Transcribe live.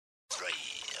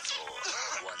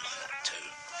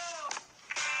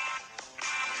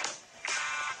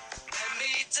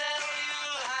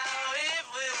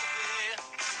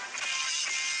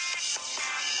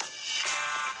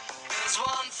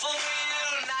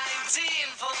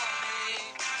waiting for me.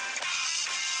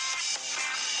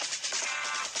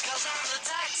 'Cause I'm the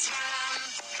tax man.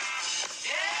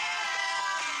 Yeah,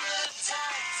 I'm the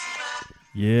tax man.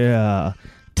 Yeah,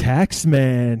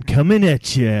 Taxman coming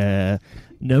at ya.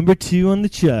 Number 2 on the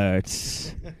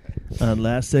charts on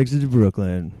Last Exit to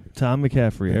Brooklyn. Tom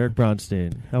McCaffrey, Eric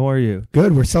Bronstein. How are you?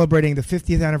 Good. We're celebrating the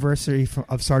 50th anniversary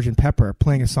of Sgt. Pepper,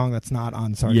 playing a song that's not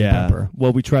on Sgt. Pepper.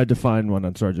 Well, we tried to find one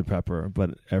on Sgt. Pepper,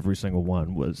 but every single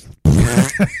one was...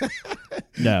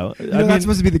 No. That's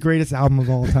supposed to be the greatest album of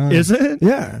all time. Is it?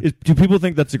 Yeah. Do people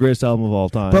think that's the greatest album of all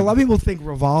time? But a lot of people think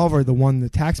Revolver, the one the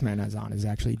Taxman has on, is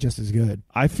actually just as good.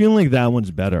 I feel like that one's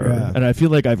better. Yeah. And I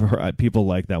feel like I've heard people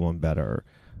like that one better.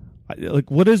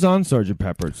 Like, what is on Sgt.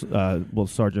 Pepper's? Well,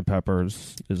 Sgt.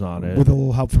 Pepper's is on it. With a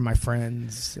little help from my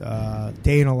friends.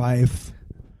 Day in a Life.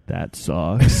 That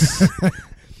sucks.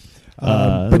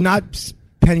 But not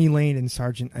Penny Lane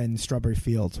and Strawberry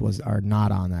Fields are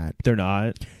not on that. They're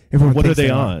not? Everyone What are thinks they they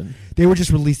on? They were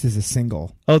just released as a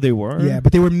single. Oh, they were? Yeah,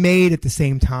 but they were made at the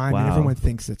same time, and Wow. everyone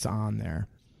thinks it's on there.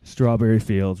 Strawberry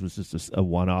Fields was just a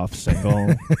one-off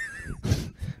single.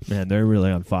 Man, they're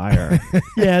really on fire.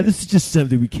 Yeah, this is just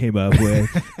something we came up with.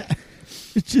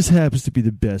 It just happens to be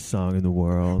the best song in the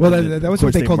world. Well, And that was of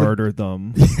what course they called murdered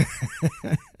them.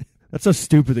 That's how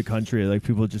stupid the country is. Like,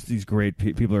 people just, these great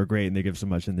people are great, and they give so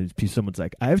much, and someone's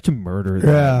like, I have to murder them.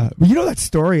 Yeah. Well, you know that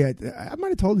story? I might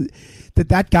have told you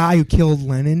that guy who killed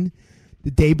Lennon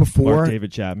the day before. Mark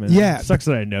David Chapman. Yeah. Sucks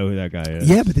that I know who that guy is.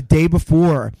 Yeah, but the day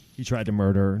before, He tried to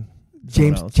murder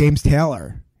someone else. James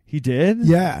Taylor. He did?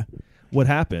 Yeah. What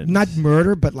happened? Not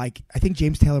murder, but like I think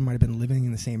James Taylor might have been living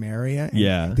in the same area. And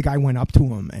Yeah. the guy went up to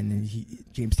him, and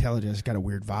James Taylor just got a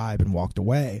weird vibe and walked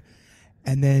away.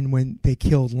 And then when they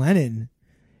killed Lennon,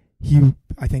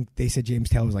 I think they said James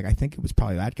Taylor was like, I think it was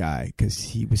probably that guy because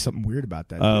he was something weird about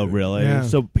that. Oh, dude. really? Yeah.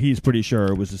 So he's pretty sure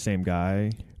it was the same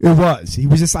guy? It was. He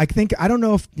was just. I don't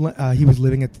know if he was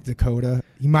living at the Dakota.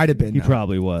 He might have been. He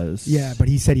probably was. Yeah, but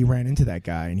he said he ran into that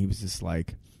guy, and he was just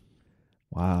like,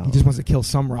 wow. he just wants to kill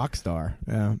some rock star.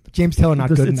 Yeah, James Taylor not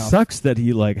good it enough. It sucks that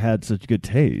he had such good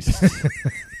taste.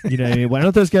 You know what I mean? Why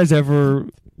don't those guys ever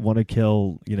want to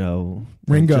kill,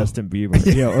 Ringo. Justin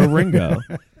Bieber? Yeah, or Ringo.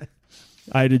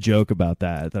 I had a joke about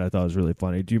that I thought was really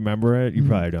funny. Do you remember it? You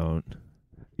probably don't.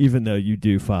 Even though you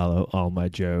do follow all my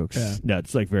jokes. Yeah. No,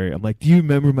 it's like I'm like, do you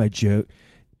remember my joke?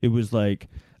 It was like,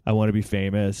 I want to be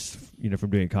famous, from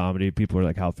doing comedy. People are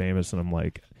like, how famous? And I'm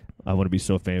like, I want to be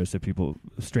so famous that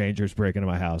strangers break into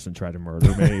my house and try to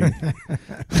murder me.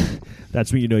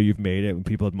 That's when you know you've made it, when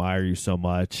people admire you so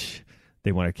much.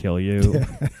 They want to kill you.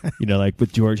 Like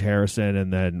with George Harrison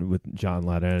and then with John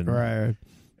Lennon. Right.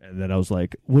 And then I was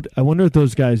like, I wonder what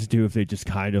those guys do if they just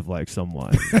kind of like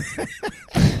someone.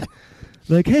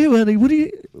 Like, hey, Lenny, what do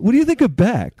you think of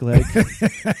Beck? Like,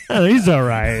 oh, he's all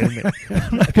right.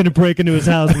 I'm not going to break into his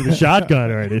house with a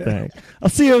shotgun or anything. I'll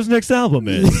see how his next album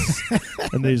is.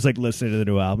 And then he's like listening to the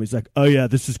new album. He's like, oh, yeah,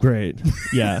 this is great.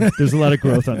 Yeah, there's a lot of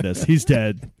growth on this. He's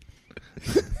dead.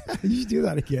 You should do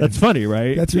that again. That's funny,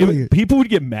 right? That's really good. People would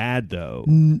get mad, though.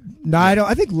 No, I don't.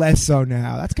 I think less so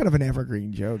now. That's kind of an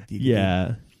evergreen joke.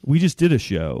 Yeah. We just did a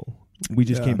show. We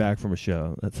just came back from a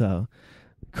show. That's how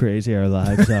crazy our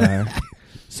lives are.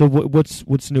 So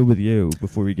what's new with you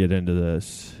before we get into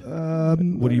this? What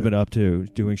have you been up to?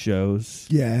 Doing shows?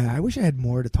 Yeah, I wish I had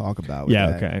more to talk about. Yeah,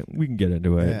 that. okay. We can get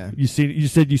into it. Yeah. You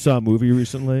said you saw a movie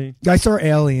recently? I saw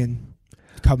Alien.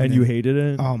 And you hated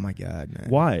it? Oh my god, man.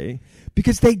 Why?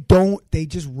 Because they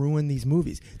just ruin these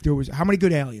movies. How many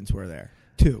good aliens were there?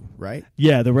 2, right?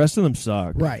 Yeah, the rest of them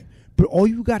suck. Right. But all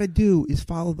you got to do is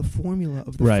follow the formula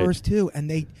of the first 2, and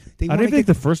they I don't think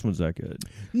the first one's that good.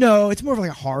 No, it's more of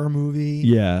like a horror movie.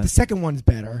 Yeah. The second one's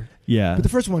better. Yeah. But the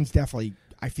first one's definitely,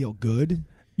 I feel, good.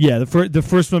 Yeah, the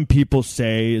first one people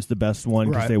say is the best one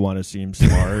because they want to seem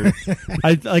smart.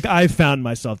 I found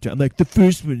myself I'm like, the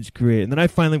first one's great, and then I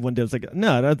finally one day was like,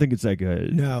 no, I don't think it's that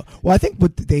good. No, well, I think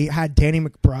they had Danny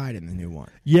McBride in the new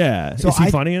one. Yeah, so is he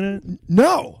funny in it?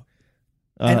 No.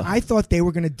 And I thought they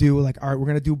were going to do all right, we're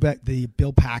going to do the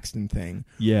Bill Paxton thing.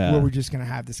 Yeah. Where we're just going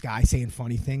to have this guy saying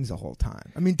funny things the whole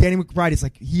time. I mean, Danny McBride is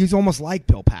he's almost like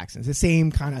Bill Paxton. It's the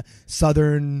same kind of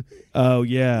Southern. Oh,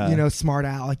 yeah. Smart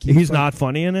aleck. He's not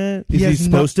funny in it? Is he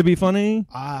supposed to be funny?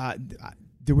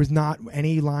 There was not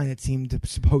any line that seemed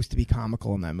supposed to be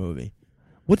comical in that movie.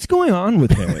 What's going on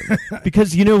with him?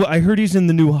 Because, I heard he's in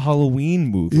the new Halloween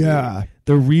movie. Yeah.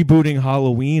 They're rebooting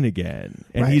Halloween again.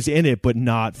 And he's in it, but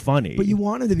not funny. But you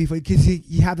want him to be funny because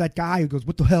you have that guy who goes,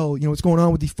 what the hell? What's going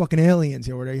on with these fucking aliens?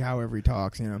 Or whatever, however he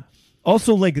talks,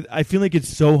 Also, like, I feel like it's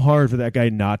so hard for that guy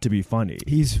not to be funny.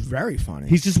 He's very funny.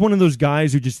 He's just one of those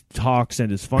guys who just talks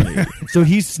and is funny. So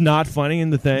he's not funny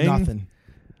in the thing? Nothing.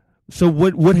 So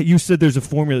what you said there's a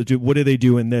formula to what do they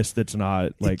do in this that's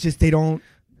not like... It's just they don't...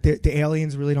 The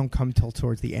aliens really don't come till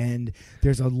towards the end.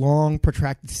 There's a long,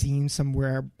 protracted scene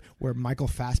somewhere where Michael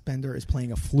Fassbender is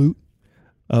playing a flute.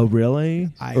 Oh, really?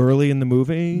 Early in the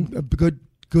movie? A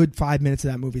good 5 minutes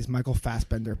of that movie is Michael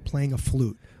Fassbender playing a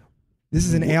flute. This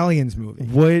is an aliens movie.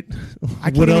 What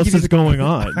else is going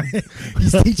on?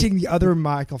 He's teaching the other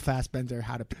Michael Fassbender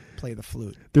how to play the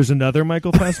flute. There's another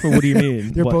Michael Fassbender? What do you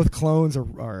mean? They're both clones or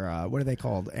what are they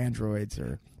called? Androids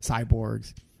or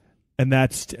cyborgs. And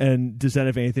does that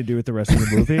have anything to do with the rest of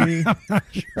the movie? I'm not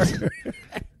sure.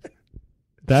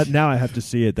 That now I have to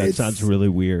see it. That sounds really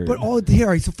weird. But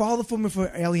so follow the formula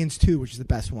for Aliens 2, which is the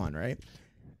best one, right?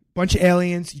 Bunch of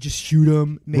aliens, you just shoot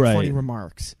them, make funny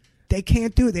remarks. They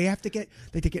can't do it.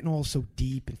 They're getting all so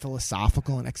deep and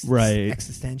philosophical and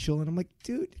existential. And I'm like,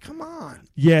 dude, come on.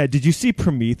 Yeah. Did you see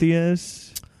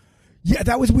Prometheus? Yeah,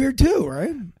 that was weird too,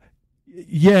 right?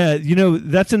 Yeah.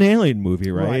 That's an alien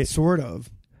movie, right? Right, sort of.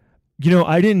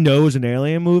 I didn't know it was an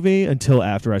alien movie until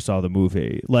after I saw the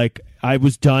movie. Like, I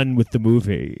was done with the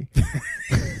movie.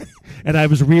 And I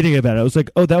was reading about it. I was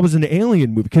like, oh, that was an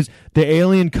alien movie. Because the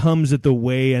alien comes at the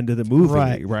way end of the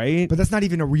movie, right? But that's not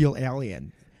even a real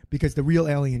alien. Because the real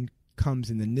alien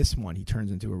comes in this one. He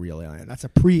turns into a real alien. That's a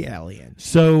pre-alien.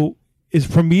 So is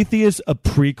Prometheus a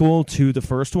prequel to the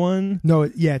first one? No,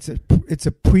 yeah, it's a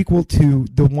prequel to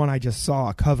the one I just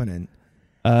saw, Covenant.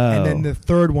 And then the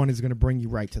third one is going to bring you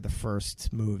right to the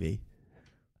first movie.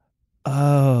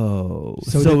 Oh.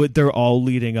 So they're all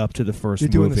leading up to the first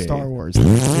movie. They're doing the Star Wars.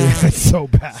 It's so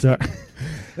bad.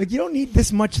 Like, you don't need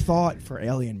this much thought for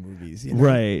alien movies.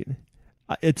 Right.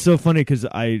 It's so funny because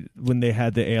when they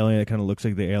had the alien, it kind of looks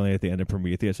like the alien at the end of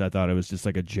Prometheus. I thought it was just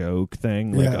like a joke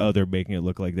thing. Like, oh, they're making it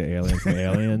look like the alien from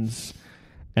Aliens.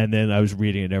 And then I was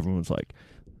reading it and everyone was like,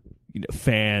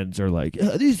 fans are like,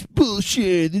 oh, this is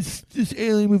bullshit. This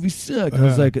alien movie sucked. I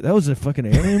was like, that was a fucking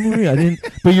alien movie? I didn't.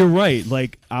 But you're right.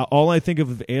 Like, all I think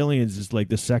of aliens is like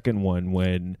the second one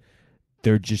when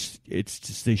they're just,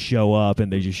 they show up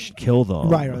and they just kill them.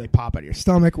 Right, or they pop out of your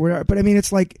stomach, or whatever. But I mean,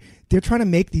 it's like they're trying to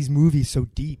make these movies so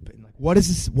deep. And like, what is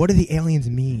this? What do the aliens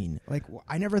mean? Like,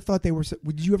 I never thought they were.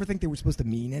 Did you ever think they were supposed to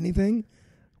mean anything?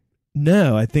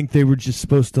 No, I think they were just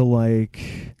supposed to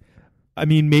like. I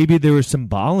mean, maybe they were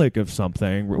symbolic of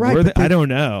something. Right, I don't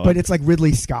know. But it's like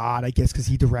Ridley Scott, I guess, because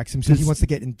he directs them, so he wants to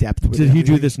get in depth with it. Did he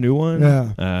do this new one?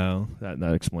 Yeah. Oh,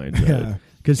 that explains it.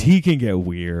 Because he can get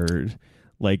weird.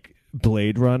 Like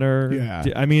Blade Runner. Yeah.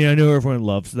 I mean, I know everyone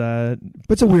loves that.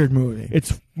 But it's a weird movie.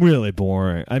 It's really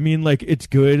boring. I mean, like, it's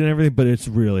good and everything, but it's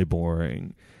really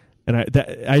boring. And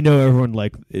I know everyone,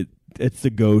 like, it's the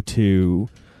go-to.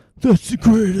 That's the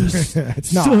greatest.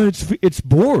 It's not. It's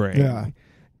boring. Yeah.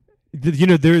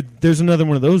 There's another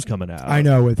one of those coming out. I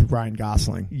know, with Ryan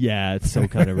Gosling. Yeah, it's so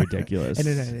kind of ridiculous. And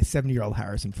then a 70-year-old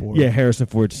Harrison Ford. Yeah, Harrison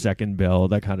Ford's second bill.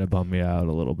 That kind of bummed me out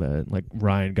a little bit. Like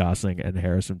Ryan Gosling and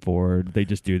Harrison Ford, they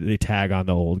tag on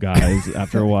the old guys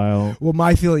after a while. Well,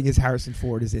 my feeling is Harrison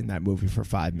Ford is in that movie for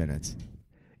 5 minutes.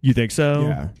 You think so?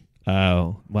 Yeah.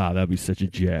 Oh, wow, that'd be such a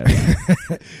jet.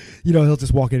 He'll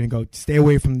just walk in and go, stay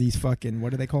away from these fucking,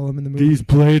 what do they call them in the movie? These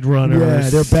Blade Runners. Yeah,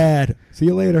 they're bad. See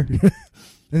you later.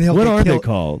 And what are they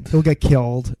called? He'll get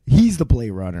killed. He's the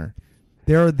Blade Runner.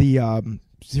 They're they're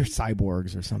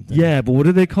cyborgs or something. Yeah, but what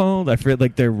are they called? I forget.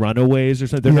 Like they're runaways or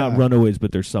something. They're not runaways,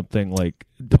 but they're something like.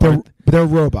 They're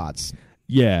robots.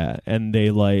 Yeah, and they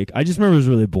like. I just remember it was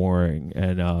really boring,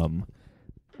 and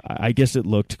I guess it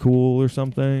looked cool or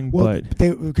something. Well, but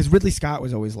because Ridley Scott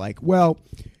was always like, well,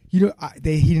 he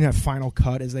didn't have final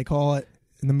cut, as they call it,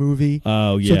 in the movie.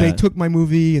 Oh, yeah. So they took my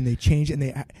movie and they changed it,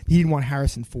 and he didn't want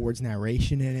Harrison Ford's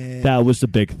narration in it. That was the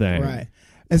big thing. Right.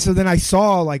 And so then I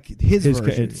saw like his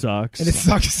version. It sucks. And it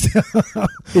sucks.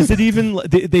 Is it even...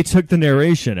 They took the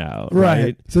narration out,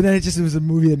 right? So then it was a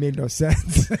movie that made no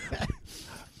sense.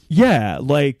 Yeah,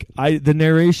 like the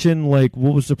narration, like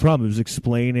what was the problem? It was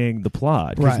explaining the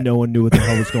plot because no one knew what the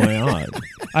hell was going on.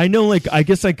 I know, like I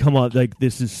guess I come out like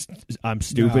I'm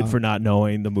stupid for not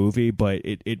knowing the movie, but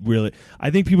it really,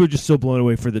 I think people are just so blown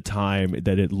away for the time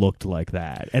that it looked like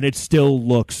that, and it still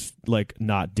looks like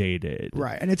not dated,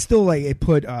 right? And it's still like it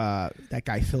put that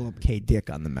guy Philip K. Dick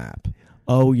on the map.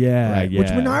 Oh yeah, right. Yeah.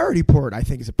 Which Minority Report, I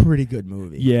think, is a pretty good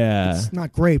movie. Yeah, it's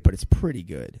not great, but it's pretty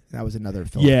good. That was another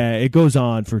film. Yeah, it goes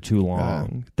on for too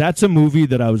long. That's a movie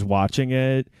that I was watching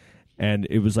it, and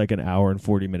it was like an hour and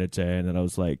 40 minutes in, and I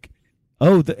was like,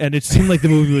 oh, and it seemed like the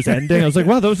movie was ending. I was like,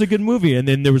 wow, that was a good movie, and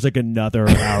then there was like another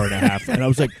hour and a half, and I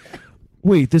was like,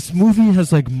 wait, this movie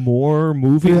has like more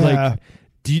movie. Yeah. Like,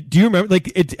 do you remember?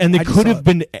 Like it, and it I just could saw have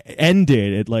been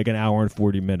ended at like an hour and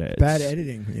 40 minutes. Bad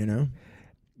editing, you know.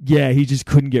 Yeah, he just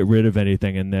couldn't get rid of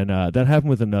anything, and then that happened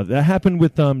with another. That happened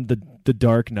with the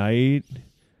Dark Knight.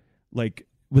 Like,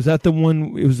 was that the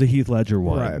one? It was the Heath Ledger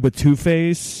one Right. with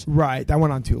Two-Face. Right, that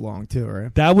went on too long too,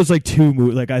 right? That was like two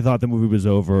movies. Like I thought the movie was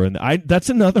over, and that's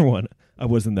another one I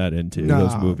wasn't that into.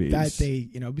 Those movies. That they,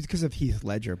 because of Heath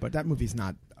Ledger, but that movie's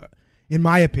not, in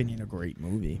my opinion, a great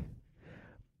movie.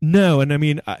 No, and I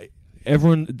mean,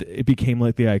 it became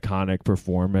like the iconic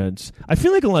performance. I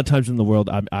feel like a lot of times in the world,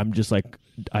 I'm just like,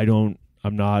 I'm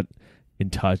not in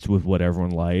touch with what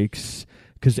everyone likes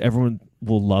because everyone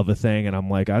will love a thing, and I'm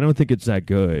like, I don't think it's that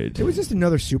good. It was just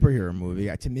another superhero movie.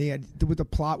 To me, the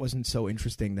plot wasn't so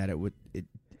interesting that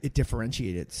it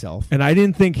differentiated itself. And I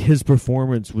didn't think his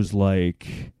performance was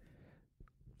like.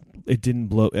 It didn't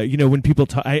blow. When people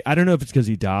talk, I don't know if it's because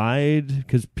he died,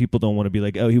 because people don't want to be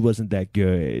like, oh, he wasn't that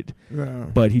good. Yeah.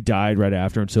 But he died right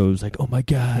after, and so it was like, oh my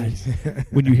God.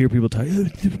 When you hear people talk, oh,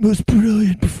 the most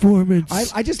brilliant performance.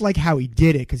 I just like how he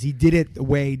did it, because he did it the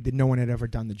way that no one had ever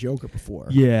done the Joker before.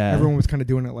 Yeah. Everyone was kind of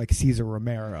doing it like Cesar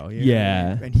Romero.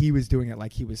 Yeah. And he was doing it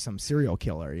like he was some serial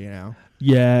killer,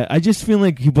 Yeah, I just feel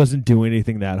like he wasn't doing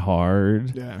anything that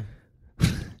hard. Yeah.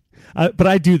 But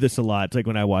I do this a lot. It's like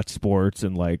when I watch sports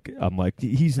and like I'm like,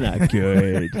 he's not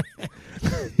good.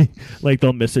 Like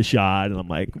they'll miss a shot and I'm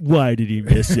like, why did he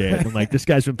miss it? And I'm like, this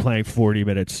guy's been playing 40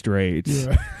 minutes straight.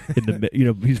 Yeah.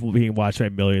 He's being watched by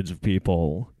millions of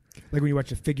people. Like when you watch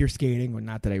the figure skating, or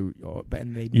not that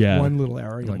and they Yeah. one little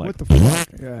error, you're like, what the fuck?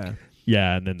 Yeah.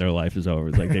 Yeah, and then their life is over.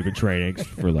 It's like they've been training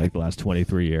for like the last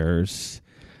 23 years.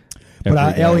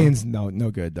 But Aliens, no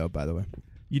good though. By the way,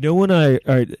 when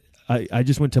I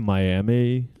just went to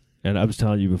Miami, and I was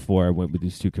telling you before, I went with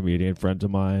these two comedian friends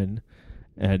of mine,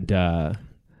 and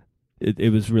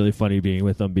it was really funny being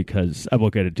with them because I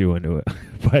won't get too into it,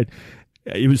 but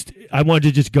I wanted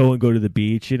to just go to the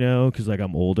beach, because like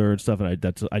I'm older and stuff, and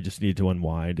I just need to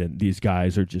unwind, and these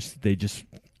guys they just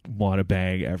want to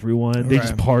bang everyone. They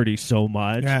just party so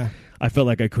much. Yeah. I felt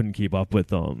like I couldn't keep up with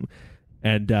them,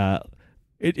 and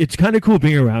it's kind of cool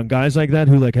being around guys like that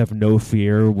who like have no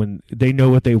fear when they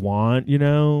know what they want,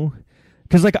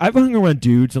 Because like I've hung around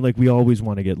dudes and like we always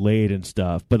want to get laid and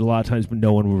stuff, but a lot of times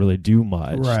no one will really do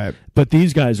much. Right. But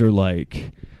these guys are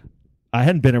like, I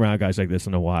hadn't been around guys like this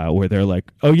in a while where they're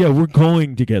like, oh yeah, we're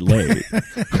going to get laid.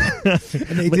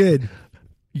 And they did.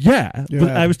 Yeah, but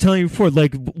I was telling you before,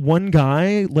 like one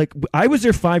guy, like I was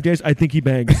there 5 days. I think he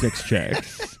banged 6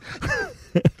 chicks.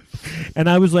 And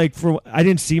I was like, I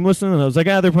didn't see most of them. And I was like,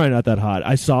 they're probably not that hot.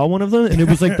 I saw one of them, and it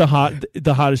was like the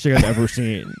hottest chick I've ever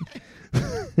seen.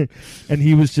 And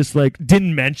he was just like,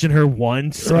 didn't mention her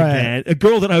once again. A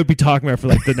girl that I would be talking about for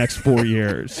like the next 4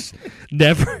 years.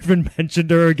 Never even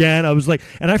mentioned her again. I was like,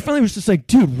 and I finally was just like,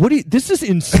 dude, this is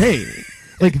insane.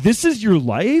 Like, this is your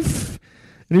life?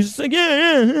 And he's just like,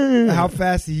 yeah. How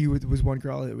fast was one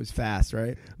girl? It was fast,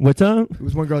 right? What's up? It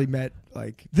was one girl he met,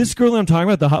 like this girl that I'm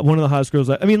talking about, one of the hottest girls.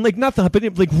 I mean, like not the hot, but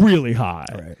like really hot.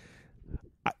 Right.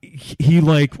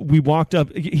 We walked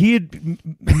up. He had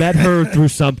met her through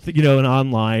something, an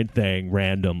online thing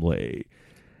randomly,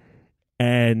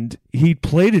 and he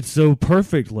played it so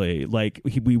perfectly. Like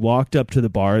we walked up to the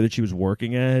bar that she was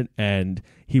working at, and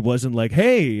he wasn't like,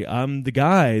 "Hey, I'm the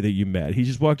guy that you met." He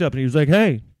just walked up and he was like,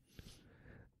 "Hey."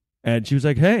 And she was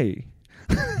like, hey.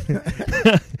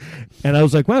 And I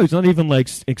was like, wow, he's not even like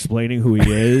explaining who he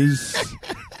is.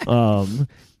 And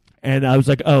I was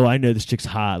like, oh, I know this chick's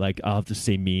hot. Like, I'll have to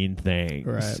say mean things.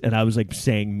 Right. And I was like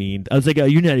saying mean. I was like, oh,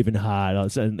 you're not even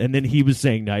hot. And then he was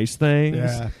saying nice things.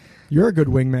 Yeah. You're a good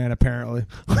wingman, apparently.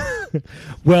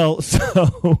 Well,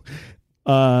 so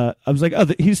I was like, oh,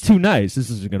 he's too nice.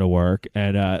 This isn't going to work.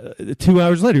 And 2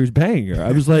 hours later, he was banging her.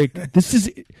 I was like,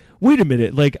 wait a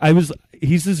minute. Like,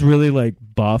 he's this really like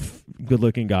buff, good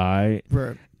looking guy.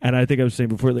 Right. And I think I was saying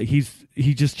before, like he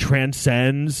just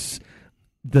transcends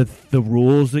the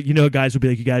rules that, guys would be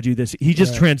like, you got to do this. He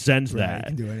just transcends that.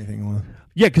 He can do anything well.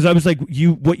 Yeah, because I was like,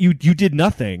 you did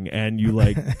nothing, and you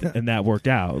like, and that worked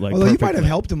out. Like, although you might have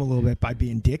helped him a little bit by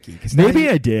being dicky. Maybe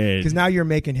I did, because now you're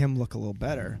making him look a little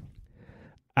better.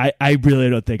 I really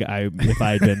don't think if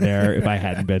I had been there, if I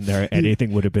hadn't been there,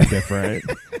 anything would have been different.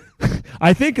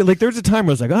 I think like there's a time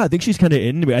where I was like, I think she's kind of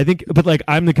into me. I think, but like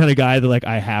I'm the kind of guy that like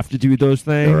I have to do those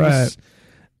things. Right.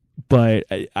 But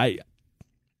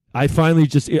I finally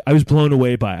I was blown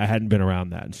away by it. I hadn't been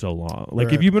around that in so long. Like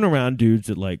Right. if you've been around dudes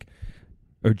that like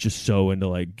are just so into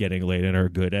like getting laid and are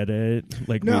good at it,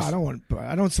 like No, I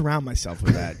don't surround myself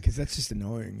with that because that's just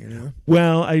annoying.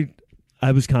 Well,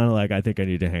 I was kind of like, I think I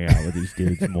need to hang out with these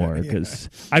dudes more because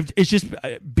it's just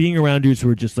being around dudes who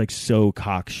are just like so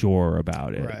cocksure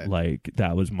about it. Right. Like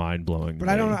that was mind blowing. But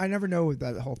I don't know. I never know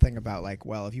that whole thing about like,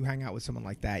 well, if you hang out with someone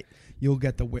like that, you'll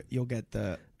get the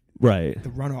right the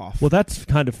runoff. Well, that's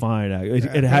kind of fine.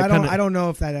 I don't know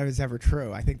if that is ever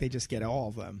true. I think they just get all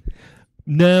of them.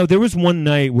 No, there was one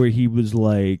night where he was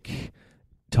like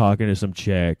talking to some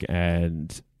chick,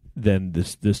 and then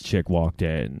this chick walked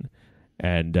in.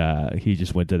 And he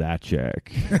just went to that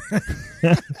chick.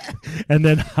 And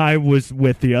then I was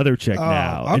with the other chick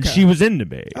now. Okay. And she was into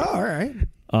me. Oh, all right.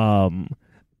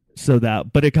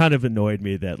 But it kind of annoyed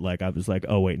me that like I was like,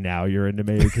 oh wait, now you're into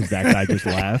me because that guy just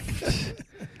left.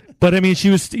 But I mean, she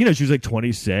was like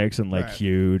 26 and like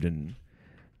cute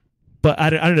but I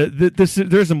don't know.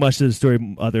 There isn't much to the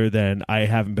story other than I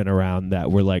haven't been around that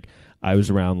where like I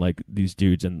was around like these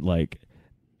dudes and like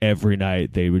every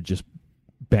night they would just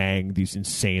bang these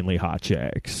insanely hot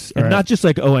chicks, and not just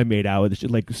like, oh, I made out with this,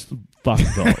 like fucking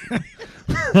them.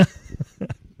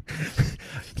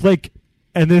 Like,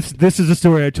 and this is a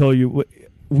story I told you.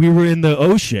 We were in the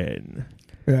ocean,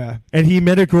 and he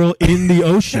met a girl in the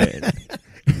ocean,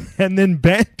 and then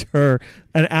banged her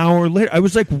an hour later. I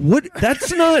was like, what?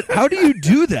 That's not. How do you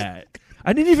do that?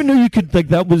 I didn't even know you could. Like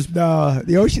that was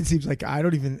the ocean seems like I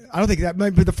don't think that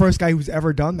might be the first guy who's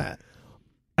ever done that.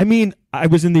 I mean, I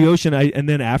was in the ocean, and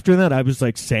then after that, I was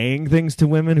like saying things to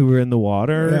women who were in the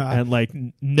water, and like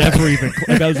never even.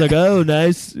 Like I was like, "Oh,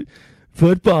 nice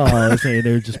football," and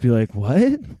they would just be like,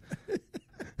 "What?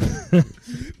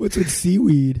 What's with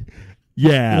seaweed?"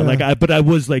 Yeah, like but I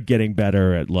was like getting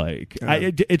better at like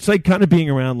it's like kind of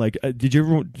being around. Like,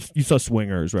 you saw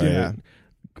Swingers, right? Yeah.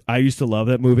 I used to love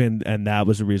that movie, and that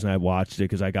was the reason I watched it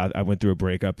because I went through a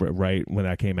breakup right when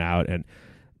that came out, and.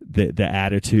 The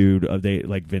attitude of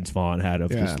Vince Vaughn had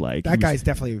of just like that guy's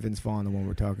definitely Vince Vaughn, the one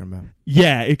we're talking about.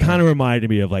 Yeah, it kind of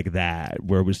reminded me of like that,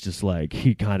 where it was just like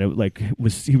he kind of like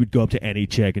he would go up to any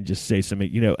chick and just say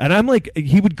something, and I'm like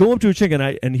he would go up to a chick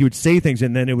and he would say things,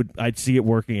 and then I'd see it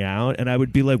working out, and I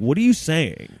would be like, what are you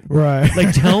saying? Right,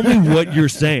 like tell me what you're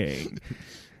saying.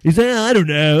 He's like, I don't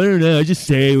know, I just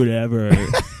say whatever.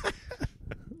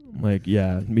 Like,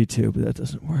 yeah, me too, but that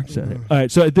doesn't work. So, all right,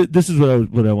 so this is what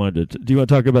I wanted to. Do you want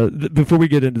to talk about before we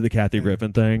get into the Kathy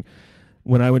Griffin thing?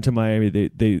 When I went to Miami,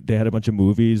 they had a bunch of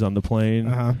movies on the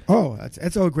plane. Oh,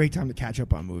 that's a great time to catch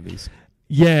up on movies.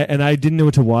 Yeah, and I didn't know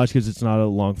what to watch because it's not a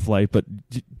long flight. But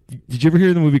did you ever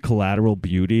hear the movie Collateral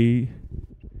Beauty?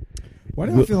 Why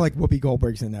do I feel like Whoopi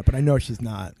Goldberg's in that? But I know she's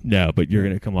not. No, but you're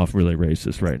going to come off really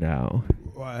racist right now.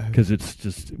 Why? Because it's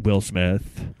just Will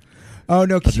Smith. Oh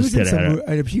no, because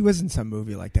she was in some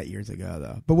movie like that years ago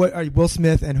though. But what are Will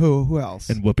Smith and who else?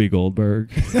 And Whoopi Goldberg.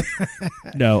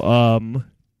 No,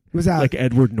 was that like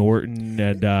Edward Norton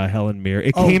and Helen Mirren?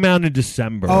 It came out in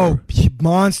December. Oh,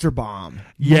 Monster Bomb.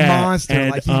 Yeah, Monster.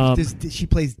 And, like she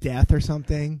plays Death or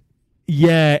something.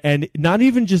 Yeah, and not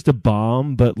even just a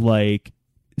bomb, but like.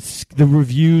 The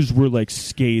reviews were like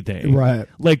scathing, right?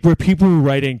 Like where people were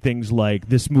writing things like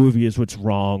 "This movie is what's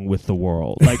wrong with the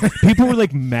world." Like people were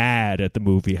like mad at the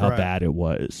movie how bad it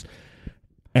was.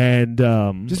 And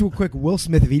just real quick, Will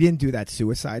Smith, if he didn't do that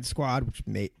Suicide Squad, which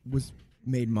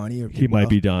made money, he might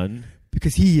be done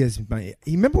because he is.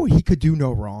 Remember when he could do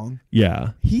no wrong?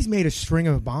 Yeah, he's made a string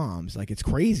of bombs. Like it's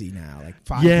crazy now, like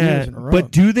 5 years in a row.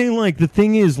 But do they like the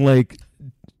thing is like.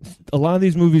 A lot of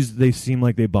these movies, they seem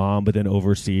like they bomb, but then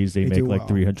overseas they make like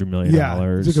 $300 million. Yeah,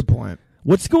 that's a good point.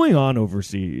 What's going on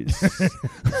overseas?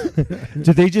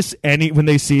 Do they just when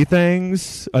they see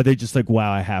things, are they just like,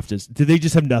 wow, I have to? Do they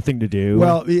just have nothing to do?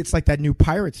 Well, it's like that new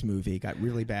Pirates movie got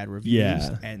really bad reviews.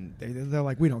 Yeah. And they're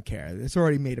like, we don't care. It's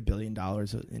already made $1 billion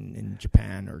in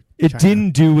Japan or It China.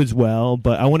 didn't do as well,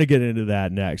 but I want to get into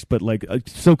that next. But like,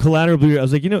 so Collateral Beauty, I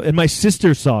was like, and my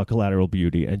sister saw Collateral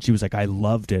Beauty, and she was like, I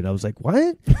loved it. I was like,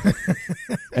 what?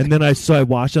 And then I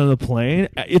watched it on the plane.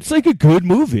 It's like a good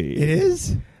movie. It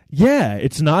is? Yeah,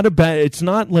 it's not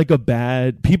like a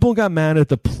bad. People got mad at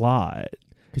the plot.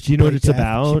 Do you know what it's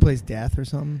about? She plays Death or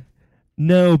something?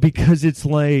 No, because it's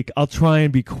like, I'll try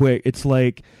and be quick. It's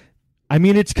like, I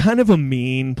mean, it's kind of a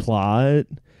mean plot.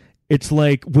 It's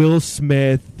like Will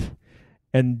Smith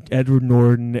and Edward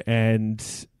Norton and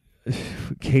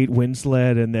Kate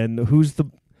Winslet, and then who's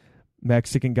the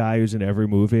Mexican guy who's in every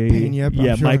movie? Peña,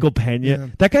 yeah, sure. Michael Peña. Yeah.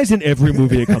 That guy's in every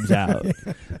movie that comes out.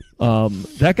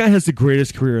 That guy has the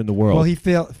greatest career in the world. Well, he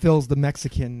fills the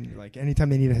Mexican, like anytime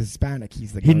they need a Hispanic,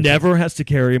 he's the guy. He never has to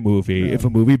carry a movie. Yeah. If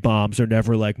a movie bombs, they're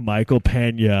never like Michael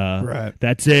Pena. Right.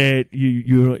 That's it. You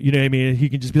know what I mean? He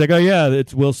can just be like, oh yeah,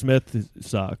 it's Will Smith. It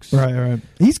sucks. Right.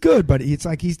 He's good, but it's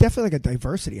like he's definitely like a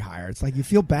diversity hire. It's like you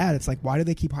feel bad. It's like, why do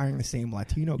they keep hiring the same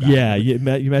Latino guy? Yeah, you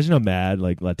imagine how mad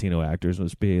like Latino actors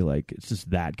must be. Like it's just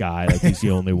that guy. Like he's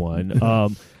the only one.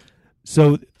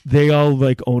 So they all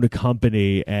like own a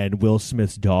company, and Will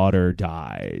Smith's daughter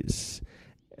dies,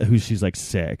 she's like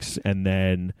 6, and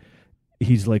then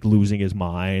he's like losing his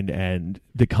mind, and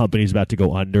the company's about to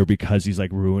go under because he's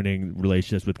like ruining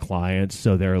relationships with clients.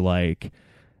 So they're like,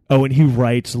 oh, and he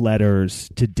writes letters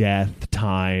to death,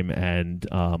 time, and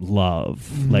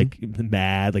love, like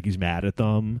mad, like he's mad at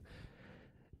them.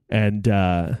 And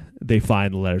they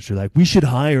find the letters. They're like, we should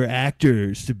hire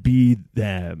actors to be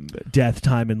them, death,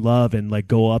 time, and love, and like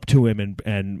go up to him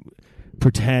and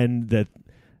pretend that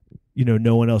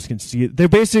no one else can see it. They're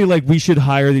basically like, we should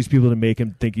hire these people to make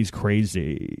him think he's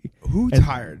crazy. Who's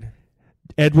hired?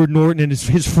 Edward Norton and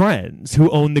his friends who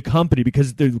own the company,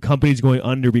 because the company's going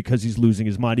under because he's losing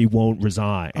his mind. He won't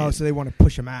resign. Oh, so they want to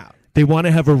push him out. They want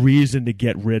to have a reason to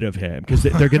get rid of him because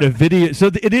they're going to video. So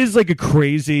it is like a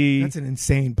crazy. That's an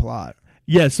insane plot.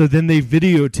 Yeah. So then they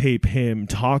videotape him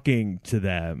talking to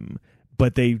them,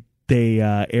 but they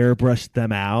airbrush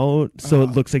them out, so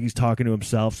it looks like he's talking to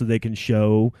himself, so they can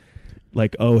show,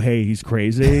 like, oh hey, he's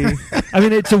crazy. I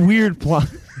mean, it's a weird plot.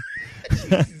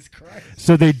 Jesus Christ.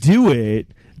 So they do it,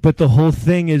 but the whole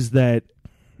thing is that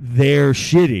they're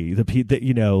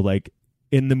shitty. Like.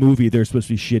 In the movie, they're supposed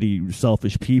to be shitty,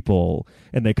 selfish people,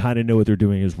 and they kind of know what they're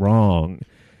doing is wrong.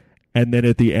 And then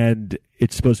at the end,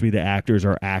 it's supposed to be the actors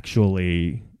are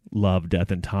actually love,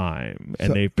 death, and time,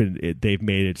 and they've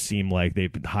made it seem like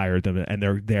they've hired them, and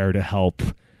they're there to help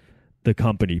the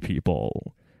company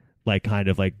people, like kind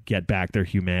of like get back their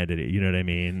humanity. You know what I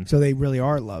mean? So they really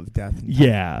are love, death, and time.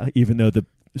 Yeah, even though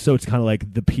so it's kind of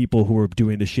like the people who are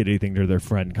doing the shitty thing to their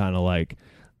friend kind of like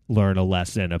learn a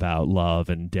lesson about love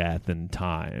and death and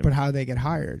time. But how do they get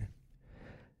hired?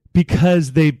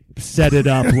 Because they set it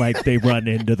up like they run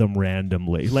into them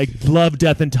randomly. Like love,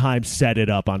 death, and time set it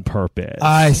up on purpose.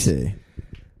 I see.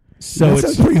 So that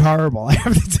sounds pretty horrible, I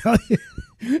have to tell you.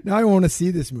 Now I want to see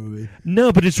this movie.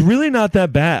 No, but it's really not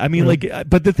that bad. I mean,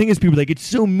 but the thing is, people are like, it's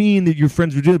so mean that your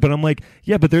friends would do it. But I'm like,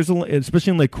 yeah, but there's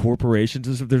especially in like corporations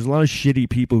and stuff, there's a lot of shitty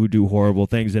people who do horrible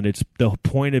things, and it's the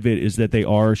point of it is that they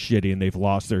are shitty and they've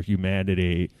lost their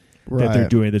humanity. Right. That they're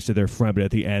doing this to their friend, but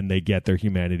at the end they get their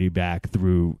humanity back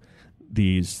through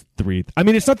these 3. I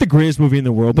mean, it's not the greatest movie in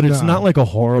the world, but it's not like a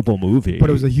horrible movie.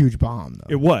 But it was a huge bomb, though.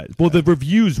 It was. Well, the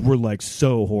reviews were like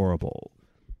so horrible.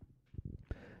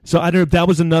 So I don't know. That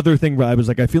was another thing where I was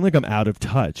like, I feel like I'm out of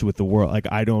touch with the world. Like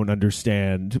I don't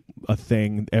understand a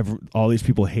thing all these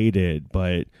people hated,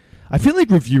 but I feel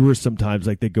like reviewers sometimes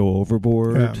like they go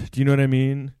overboard. Yeah. Do you know what I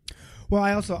mean? Well,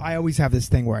 I always have this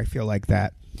thing where I feel like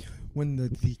that when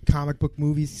the comic book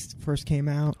movies first came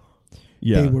out,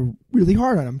 they were really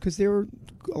hard on them because a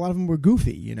lot of them were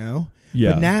goofy,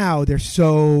 Yeah. But now they're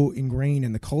so ingrained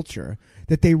in the culture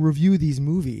that they review these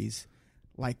movies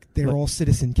like they're all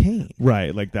Citizen Kane.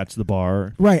 Right, like that's the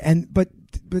bar. Right, but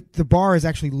the bar is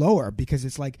actually lower because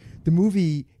it's like the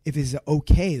movie, if it's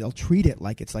okay, they'll treat it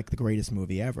like it's like the greatest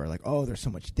movie ever. Like, oh, there's so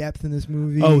much depth in this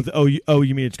movie.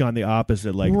 You mean it's gone the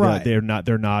opposite? Like right. they're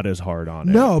not as hard on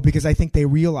it. No, because I think they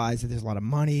realize that there's a lot of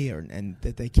money and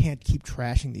that they can't keep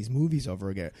trashing these movies over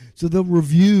again. So they'll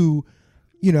review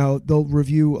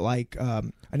like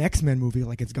an X-Men movie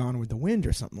like it's Gone with the Wind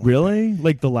or something. Really?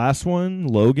 Like the last one,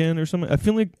 Logan or something? I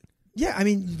feel like... Yeah, I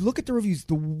mean, look at the reviews.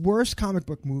 The worst comic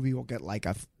book movie will get like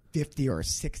a 50 or a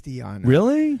 60 on...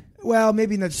 Really? Well,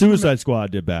 maybe... Suicide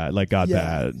Squad did bad. Like, got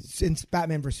bad. Since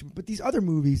Batman vs. But these other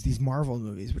movies, these Marvel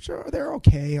movies, they're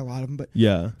okay, a lot of them, but...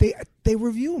 Yeah. They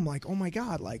review them like, oh my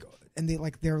God, like... And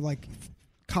they're like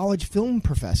college film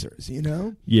professors,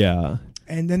 Yeah.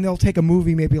 And then they'll take a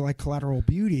movie maybe like Collateral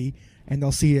Beauty, and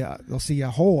they'll see a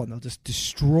hole, and they'll just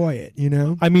destroy it.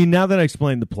 I mean, now that I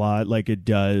explained the plot, like it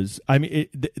does. I mean,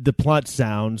 the plot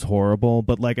sounds horrible,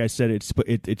 but like I said,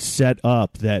 it's set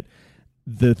up that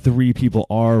the 3 people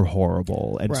are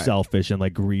horrible and selfish and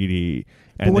like greedy.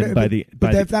 And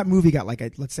if that movie got like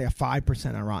let's say a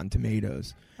 5% on Rotten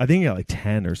Tomatoes, I think it got like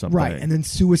 10 or something. Right, and then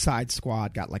Suicide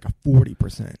Squad got like a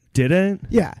 40%. Did it?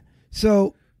 Yeah.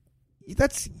 So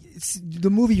the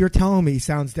movie you're telling me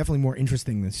sounds definitely more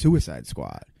interesting than Suicide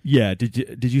Squad. Yeah.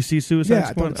 Did you see Suicide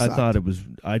Squad? I thought it was.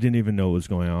 I didn't even know what was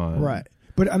going on. Right.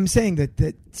 But I'm saying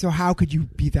that. So how could you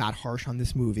be that harsh on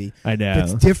this movie? I know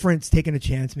it's different. It's taking a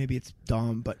chance. Maybe it's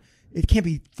dumb, but it can't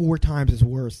be 4 times as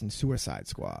worse than Suicide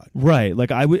Squad. Right.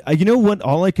 Like I would, you know what?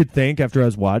 All I could think after I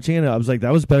was watching it, I was like,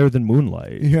 that was better than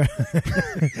Moonlight. Yeah.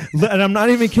 And I'm not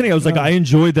even kidding. I was like, I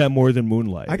enjoyed that more than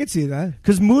Moonlight. I could see that.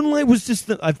 Because Moonlight was just,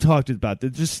 I've talked about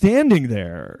it, just standing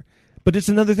there. But it's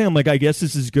another thing. I'm like, I guess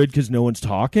this is good because no one's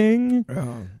talking.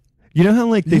 Oh. You know how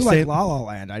like they You say like La La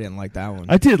Land. I didn't like that one.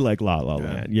 I did like La La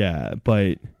Land, yeah,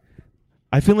 but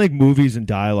I feel like movies and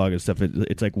dialogue and stuff.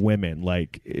 It's like women.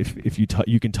 Like if you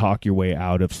you can talk your way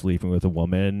out of sleeping with a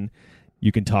woman,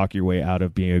 you can talk your way out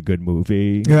of being a good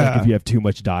movie. Yeah. Like if you have too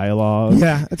much dialogue.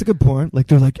 Yeah, that's a good point. Like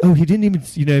they're like, oh, he didn't even.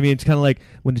 You know what I mean? It's kind of like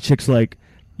when the chick's like,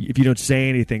 if you don't say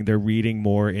anything, they're reading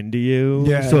more into you.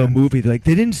 Yeah. So a movie, they're like,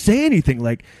 they didn't say anything.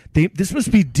 Like this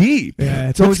must be deep. Yeah,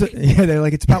 it's always they're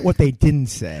like it's about what they didn't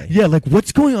say. Yeah, like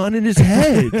what's going on in his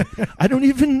head? I don't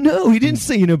even know. He didn't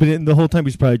say, but the whole time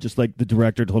he's probably just like, the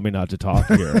director told me not to talk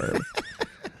here.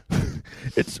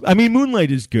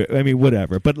 Moonlight is good. I mean,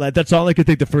 whatever. But like, that's all I could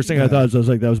think. The first thing I thought was, I was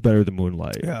like, that was better than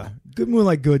Moonlight. Yeah, good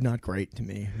Moonlight, good, not great to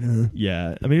me.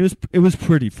 Yeah, I mean, it was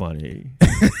pretty funny.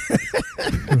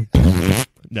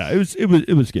 No, it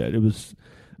was good. It was,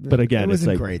 but again, it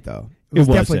wasn't it's like great though. It was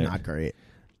definitely wasn't. not great.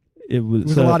 It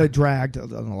was a lot of dragged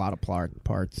on a lot of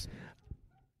parts.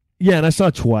 Yeah, and I saw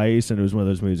it twice, and it was one of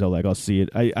those movies. I'll see it.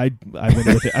 I went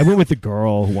with it. I went with the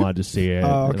girl who wanted to see it,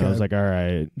 Oh, okay. and I was like, all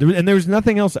right. There was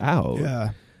nothing else out.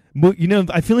 Yeah.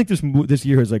 I feel like this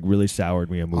year has like really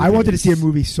soured me on movies. I wanted to see a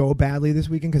movie so badly this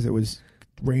weekend because it was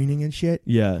raining and shit.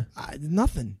 Yeah,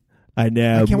 nothing. I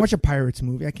know. I can't watch a Pirates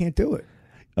movie. I can't do it.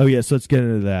 Oh yeah, so let's get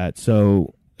into that.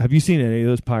 So, have you seen any of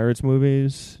those Pirates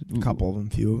movies? A couple of them,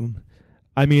 few of them.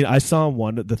 I mean, I saw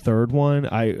the third one.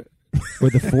 Or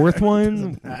the fourth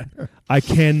one. I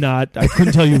couldn't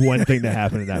tell you one thing that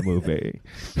happened in that movie.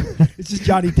 It's just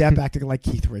Johnny Depp acting like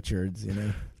Keith Richards,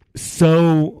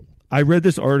 So I read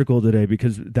this article today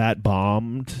because that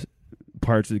bombed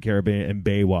Parts of the Caribbean and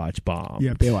Baywatch bombed.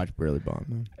 Yeah, Baywatch really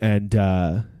bombed. And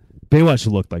Baywatch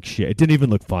looked like shit. It didn't even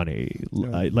look funny.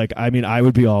 Yeah. I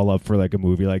would be all up for like a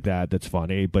movie like that's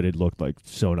funny, but it looked like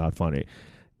so not funny.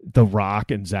 The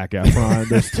Rock and Zac Efron,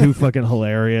 those two fucking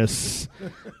hilarious.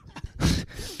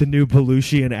 The new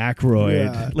Belushi and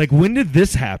Aykroyd. Yeah. Like, when did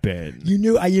this happen? You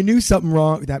knew something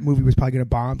wrong. That movie was probably going to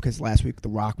bomb because last week The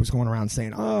Rock was going around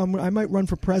saying, "Oh, I might run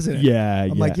for president." Yeah,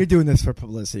 I'm like, you're doing this for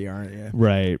publicity, aren't you?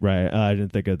 Right. I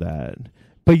didn't think of that.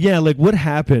 But yeah, like, what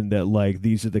happened that like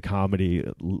these are the comedy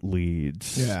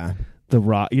leads? Yeah, The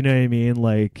Rock. You know what I mean?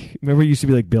 Like, remember it used to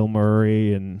be like Bill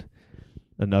Murray and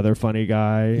another funny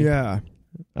guy. Yeah.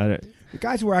 The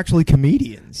guys were actually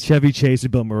comedians. Chevy Chase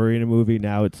and Bill Murray in a movie.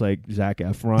 Now it's like Zac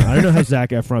Efron. I don't know how Zac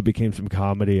Efron became some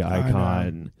comedy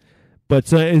icon.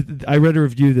 But I read a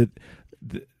review that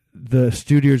the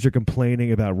studios are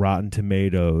complaining about Rotten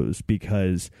Tomatoes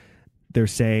because they're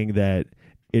saying that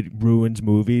it ruins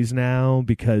movies now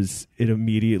because it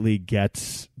immediately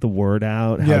gets the word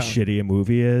out how shitty a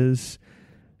movie is.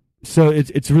 So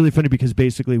it's really funny because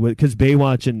basically because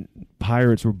Baywatch and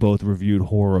Pirates were both reviewed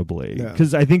horribly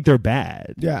because I think they're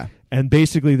bad. Yeah, and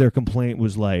basically their complaint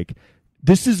was like,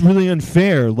 this is really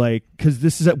unfair, like because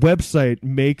this website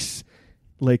makes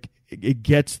like it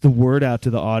gets the word out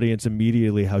to the audience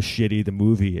immediately how shitty the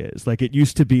movie is. Like it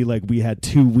used to be like we had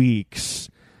 2 weeks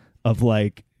of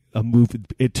like a movie.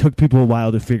 It took people a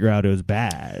while to figure out it was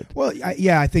bad. Well,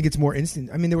 I think it's more instant.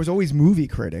 I mean, there was always movie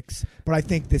critics, but I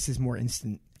think this is more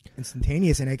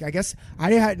instantaneous, and I guess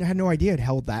I had no idea it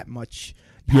held that much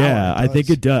power. Yeah, I think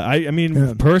it does. I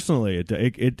mean, personally,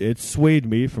 it swayed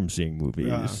me from seeing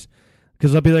movies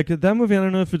because I'll be like, that movie, I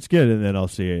don't know if it's good, and then I'll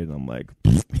see it, and I'm like,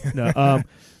 no.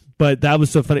 But that was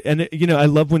so funny, and I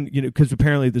love when because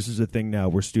apparently this is a thing now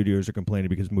where studios are complaining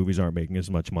because movies aren't making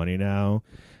as much money now.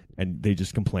 And they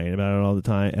just complain about it all the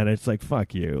time. And it's like,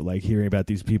 fuck you. Like, hearing about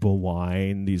these people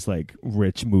whine, these, like,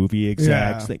 rich movie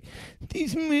execs. Like,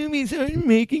 these movies aren't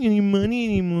making any money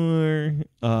anymore.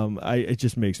 It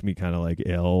just makes me kind of, like,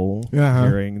 ill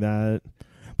hearing that.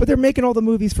 But they're making all the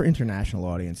movies for international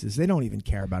audiences. They don't even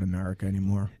care about America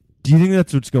anymore. Do you think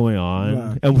that's what's going on?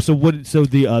 Yeah. And so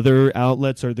the other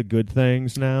outlets are the good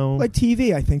things now? Like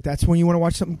TV, I think that's when you want to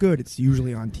watch something good. It's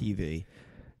usually on TV.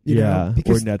 Or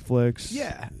Netflix.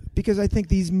 Yeah, because I think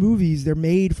these movies, they're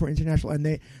made for international,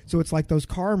 and so it's like those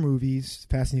car movies,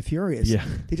 Fast and the Furious. Yeah,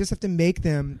 they just have to make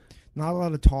them not a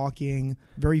lot of talking,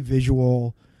 very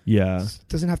visual. Yeah, it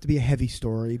doesn't have to be a heavy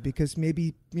story because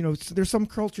maybe there's some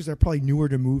cultures that are probably newer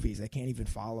to movies. They can't even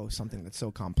follow something that's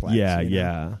so complex.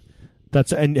 Yeah.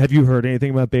 And have you heard anything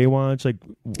about Baywatch? Like,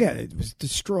 yeah, it was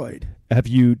destroyed. Did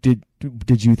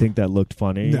you think that looked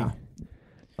funny? No.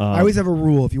 I always have a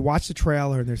rule: if you watch the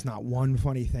trailer and there's not one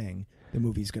funny thing, the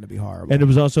movie's going to be horrible. And it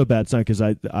was also a bad sign because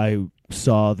I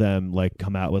saw them like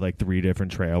come out with like 3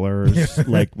 different trailers,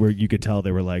 like where you could tell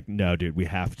they were like, no, dude, we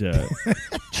have to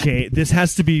change. This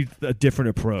has to be a different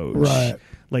approach. Right.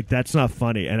 Like, that's not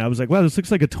funny. And I was like, wow, this looks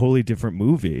like a totally different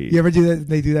movie. You ever do that?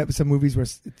 They do that with some movies where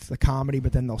it's a comedy,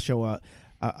 but then they'll show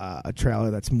a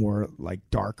trailer that's more like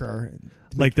darker.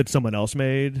 Like that someone else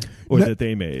made or No, that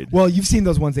they made? Well, you've seen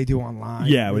those ones they do online.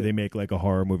 Yeah, where they make like a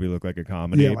horror movie look like a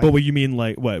comedy. Yeah, like- But what you mean,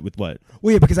 like, what? With what?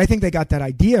 Well, yeah, because I think they got that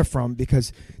idea from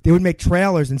because they would make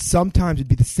trailers, and sometimes it'd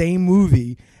be the same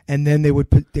movie, and then they would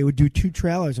do 2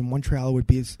 trailers, and one trailer would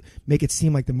be make it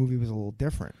seem like the movie was a little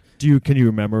different. Can you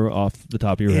remember off the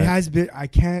top of your It head? has been. I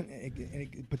can't,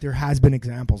 but there has been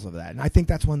examples of that, and I think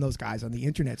that's when those guys on the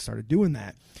internet started doing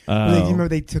that. You remember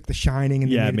they took The Shining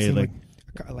and they made it seem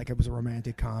like it was a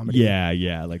romantic comedy.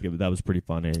 Yeah, like that was pretty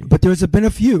funny. But there's been a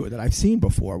few that I've seen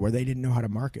before where they didn't know how to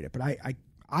market it. But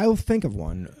I'll think of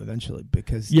one eventually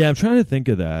because Yeah, I'm trying to think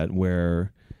of that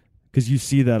where, because you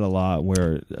see that a lot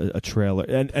where a trailer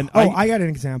and I got an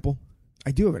example. I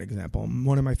do have an example.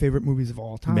 One of my favorite movies of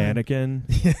all time. Mannequin.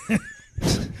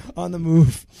 On the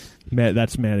Move.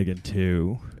 That's Mannequin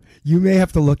 2. You may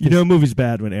have to look. You know, a movie's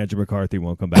bad when Andrew McCarthy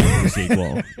won't come back for the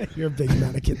sequel. You're a big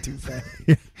Mannequin 2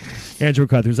 fan. Andrew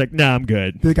McCarthy was like, "Nah, I'm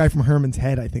good." The guy from Herman's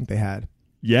Head, I think they had.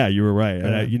 Yeah, you were right.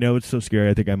 Yeah. And you know, it's so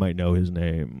scary. I think I might know his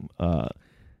name.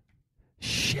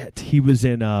 He was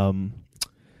in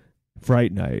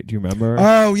Fright Night. Do you remember?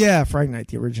 Oh yeah, Fright Night,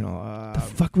 the original. The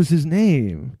fuck was his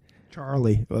name?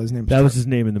 Charlie. Well, his name. That was his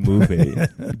name in the movie.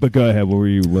 But go ahead. What were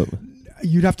you?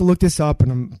 You'd have to look this up,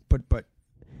 but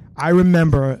I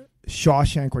remember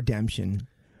Shawshank Redemption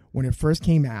when it first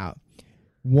came out.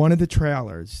 One of the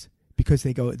trailers, because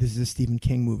they go, "This is a Stephen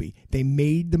King movie." They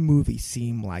made the movie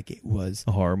seem like it was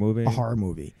A horror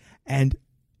movie. And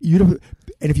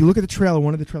if you look at the trailer,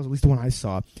 one of the trailers, at least the one I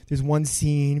saw, there's one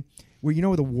scene where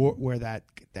where that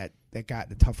guy,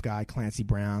 the tough guy, Clancy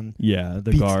Brown, Yeah,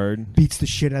 the beats- guard. beats the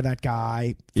shit out of that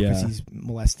guy because Yeah. he's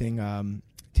molesting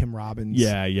Tim Robbins.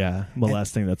 Yeah.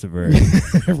 Molesting. That's a very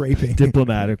raping.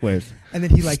 diplomatic way. And then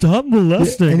he like Stop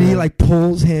molesting. and he her. like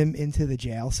pulls him into the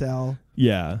jail cell,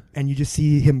 Yeah. and you just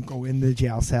see him go in the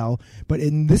jail cell. But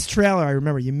in this trailer, I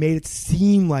remember you made it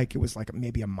seem like it was like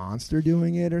maybe a monster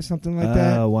doing it or something like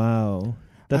that. Oh wow,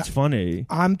 that's funny.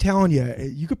 I'm telling you,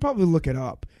 you could probably look it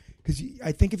up because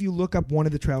I think if you look up one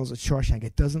of the trailers of Shawshank,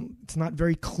 it's not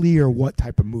very clear what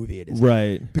type of movie it is.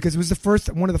 Right. Because it was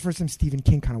one of the first times Stephen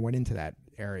King kind of went into that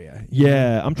area.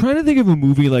 Yeah, I'm trying to think of a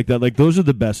movie like that. Like those are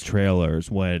the best trailers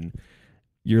when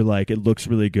you're like, it looks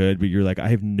really good, but you're like, I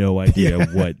have no idea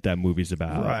what that movie's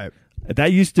about. Right.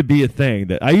 That used to be a thing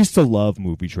that I used to love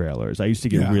movie trailers. I used to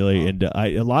get Yeah. really into.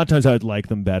 A lot of times I would like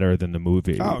them better than the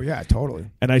movie. Oh yeah, totally.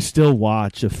 And I still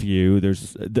watch a few.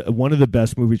 There's one of the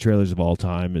best movie trailers of all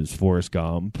time is Forrest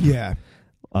Gump. Yeah.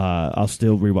 I'll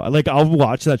still rewatch. Like I'll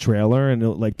watch that trailer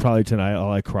and like probably tonight I'll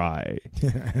like cry.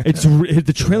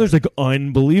 The trailer's like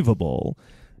unbelievable,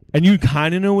 and you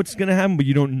kind of know what's gonna happen, but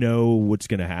you don't know what's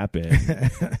gonna happen.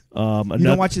 You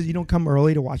don't watch it. You don't come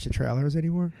early to watch the trailers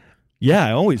anymore. Yeah,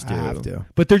 I always do. I have to.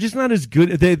 But they're just not as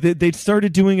good. They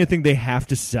started doing a thing. They have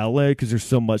to sell it because there's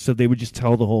so much. So they would just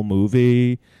tell the whole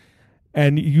movie.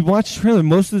 And you watch the trailer.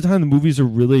 Most of the time, the movies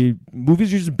are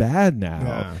just bad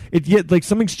now. Yeah. Yet like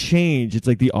something's changed. It's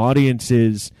like the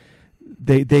audiences,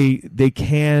 they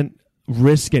can't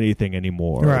risk anything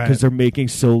anymore Right. because they're making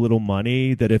so little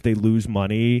money that if they lose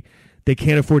money, they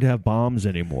can't afford to have bombs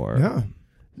anymore. Yeah.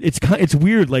 It's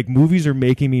weird. Like movies are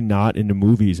making me not into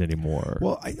movies anymore.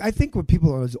 Well, I think what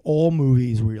people are is all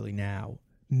movies really now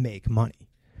make money.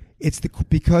 It's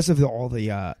because of all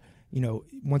the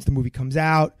once the movie comes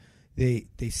out, they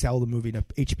sell the movie to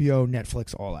HBO,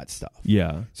 Netflix, all that stuff.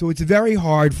 Yeah. So it's very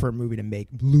hard for a movie to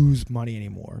lose money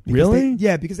anymore. Really?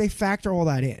 Because they factor all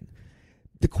that in.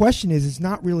 The question is, it's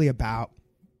not really about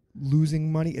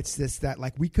losing money. It's that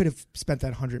like we could have spent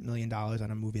that $100 million on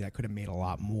a movie that could have made a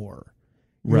lot more.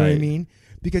 You know what I mean?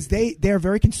 Because they're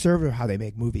very conservative how they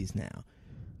make movies now.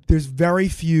 There's very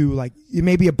few, like, it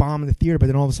may be a bomb in the theater, but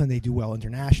then all of a sudden they do well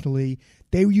internationally.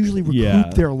 They usually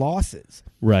recoup their losses.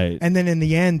 Right. And then in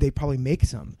the end, they probably make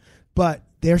some. But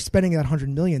they're spending that $100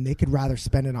 million. They could rather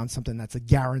spend it on something that's a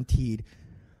guaranteed.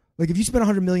 Like, if you spend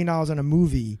 $100 million on a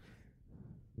movie,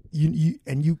 you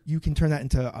can turn that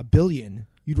into $1 billion,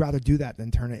 you'd rather do that than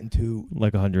turn it into...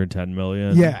 Like 110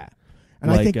 million? Yeah.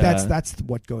 And like, I think that's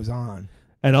what goes on.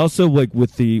 And also, like,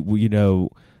 with the,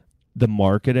 the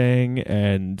marketing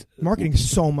and... Marketing is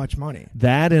so much money.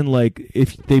 That and, like,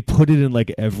 if they put it in,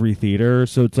 like, every theater,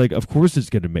 so it's like, of course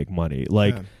it's going to make money.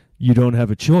 Like, you don't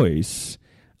have a choice.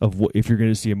 of if you're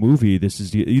going to see a movie, this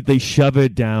is they shove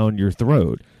it down your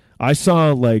throat. I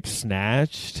saw like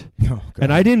Snatched,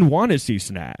 and I didn't want to see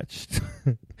Snatched.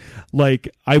 Like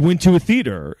I went to a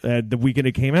theater the weekend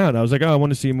it came out. And I was like, oh, I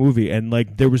want to see a movie, and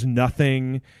like there was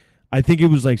nothing. I think it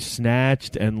was like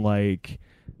Snatched and like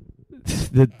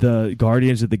the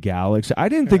Guardians of the Galaxy. I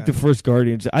didn't think the first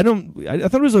Guardians. I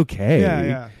thought it was okay.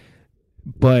 Yeah.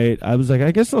 But I was like,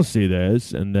 I guess I'll see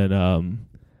this, and then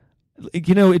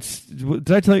it's.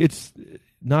 Did I tell you it's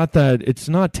not that it's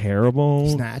not terrible?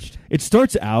 Snatched. It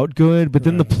starts out good, but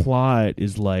then the plot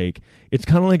is like it's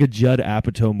kind of like a Judd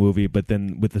Apatow movie, but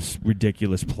then with this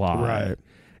ridiculous plot, right?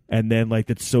 And then like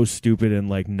it's so stupid and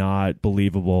like not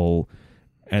believable,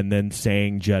 and then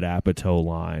saying Judd Apatow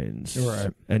lines,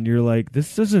 right? And you're like,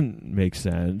 this doesn't make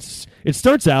sense. It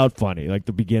starts out funny, like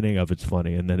the beginning of it's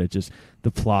funny, and then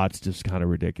the plot's just kind of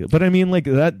ridiculous. But I mean, like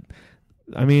that.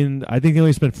 I mean, I think they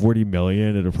only spent $40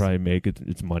 million. It'll probably make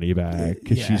its money back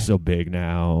because she's so big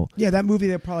now. Yeah, that movie,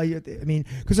 they'll probably. I mean,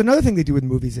 because another thing they do with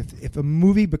movies, if a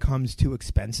movie becomes too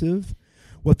expensive,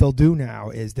 what they'll do now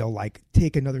is they'll like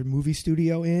take another movie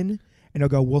studio in, and they'll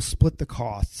go, "We'll split the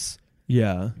costs.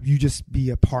 Yeah, you just be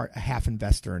a half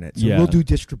investor in it. So we'll do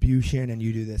distribution, and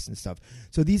you do this and stuff."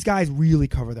 So these guys really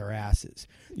cover their asses.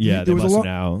 Yeah, they must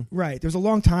now. Right, there was a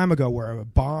long time ago where a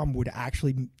bomb would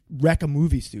actually wreck a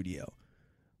movie studio.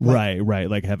 Right,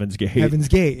 like Heaven's Gate. Heaven's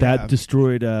Gate. That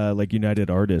destroyed like United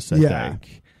Artists, I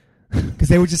think. Because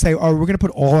they would just say, "Oh, we're going to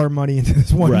put all our money into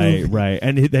this one movie." Right.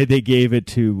 And they gave it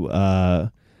to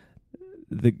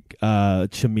the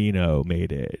Cimino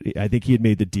made it. I think he had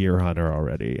made The Deer Hunter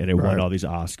already, and it won all these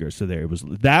Oscars. So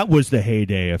that was the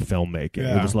heyday of filmmaking.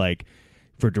 Yeah. It was like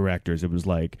for directors, it was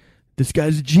like, this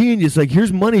guy's a genius. Like,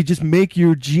 here's money. Just make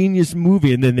your genius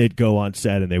movie. And then they'd go on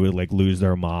set and they would like lose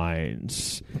their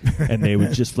minds. And they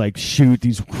would just like shoot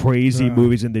these crazy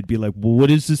movies. And they'd be like, well,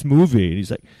 what is this movie? And he's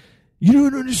like, you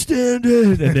don't understand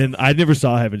it. And then I never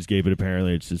saw Heaven's Gate, but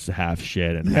apparently it's just half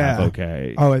shit and half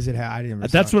okay. Oh, is it? I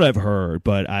didn't. That's what I've heard,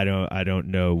 but I don't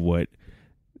know what.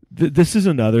 This is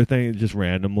another thing, just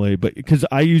randomly, but because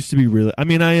I used to be really. I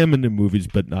mean, I am into movies,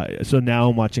 but not, so now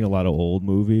I'm watching a lot of old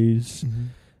movies. Mm-hmm.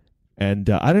 And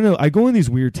I don't know. I go in these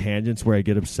weird tangents where I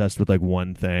get obsessed with like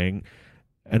one thing.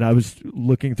 And I was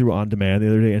looking through On Demand the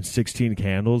other day, and 16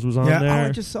 Candles was on there. Yeah,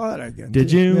 I just saw that again.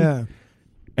 Did you? Yeah.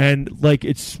 And like,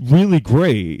 it's really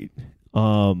great.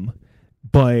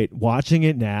 But watching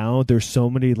it now, there's so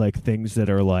many like things that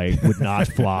are like would not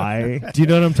fly. Do you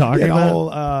know what I'm talking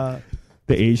about?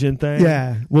 The Asian thing.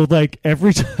 Yeah. Well, like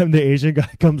every time the Asian guy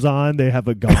comes on, they have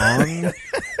a gong.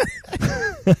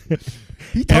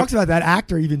 He talks about that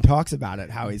actor. Even talks about it.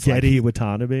 How he's Geddy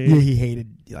Watanabe. Yeah, he hated.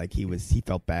 Like he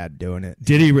felt bad doing it.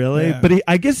 Did he really? Yeah.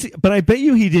 But I bet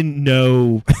you he didn't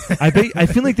know. I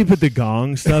feel like they put the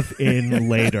gong stuff in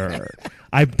later.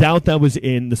 I doubt that was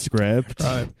in the script.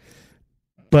 Right.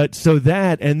 But so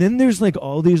that, and then there's like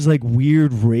all these like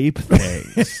weird rape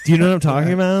things. Do you know what I'm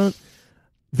talking about?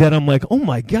 That I'm like, oh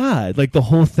my God, like the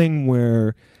whole thing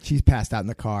where she's passed out in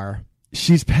the car.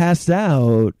 She's passed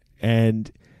out,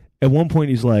 and at one point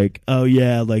he's like, oh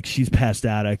yeah, like she's passed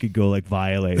out, I could go like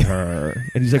violate her.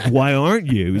 And he's like, why aren't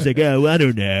you? He's like, oh, I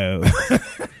don't know.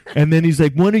 And then he's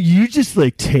like, why don't you just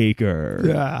like take her?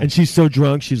 Yeah. And she's so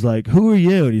drunk, she's like, who are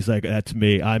you? And he's like, that's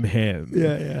me, I'm him.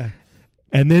 Yeah.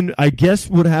 And then I guess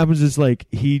what happens is like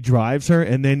he drives her,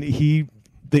 and then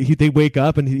they wake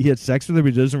up and he had sex with her,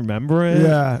 but he doesn't remember it.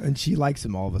 Yeah, and she likes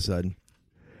him all of a sudden.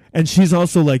 And she's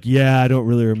also like, yeah, I don't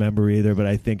really remember either, but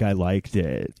I think I liked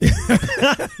it.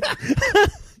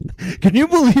 Can you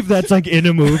believe that's like in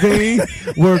a movie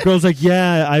where a girl's like,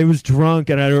 yeah, I was drunk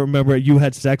and I don't remember it. You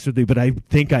had sex with me, but I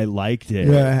think I liked it.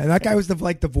 Yeah, and that guy was the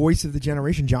voice of the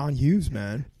generation, John Hughes,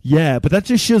 man. Yeah, but that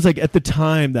just shows like at the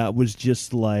time that was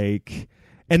just like.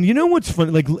 And you know what's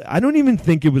funny? Like, I don't even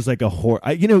think it was like a horror.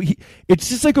 It's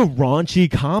just like a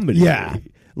raunchy comedy. Yeah.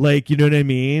 Like, you know what I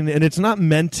mean? And it's not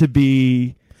meant to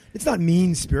be. It's not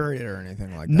mean-spirited or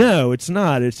anything like that. No, it's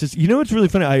not. It's just, you know what's really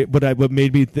funny? What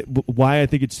made me, why I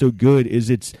think it's so good is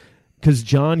it's because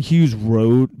John Hughes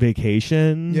wrote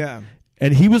Vacation. Yeah.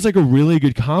 And he was like a really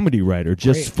good comedy writer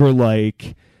just for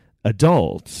like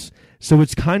adults. So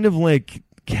it's kind of like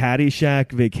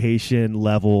Caddyshack Vacation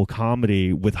level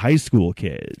comedy with high school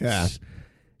kids. Yeah.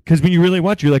 Because when you really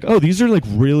watch, you're like, oh, these are like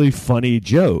really funny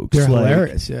jokes. They're like,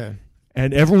 hilarious, yeah.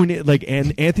 And everyone, like,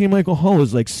 and Anthony Michael Hall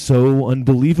is like so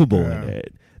unbelievable in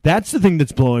it That's the thing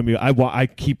that's blowing me. I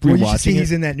keep Well, you should see rewatching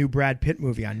he's it. in that new Brad Pitt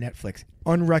movie on Netflix.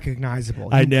 Unrecognizable.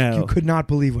 I know. You could not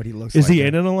believe what he looks Is like. he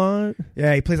in it a lot?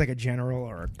 Yeah, he plays like a general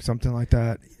or something like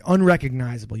that.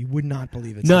 Unrecognizable. You would not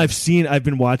believe it. No, I've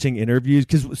been watching interviews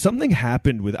because something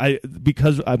happened with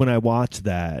when I watched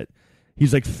that,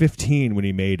 he's like 15 when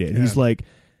he made it. Yeah. He's like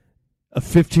a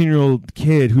 15-year-old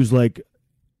kid who's like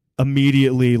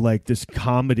immediately like this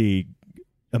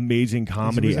amazing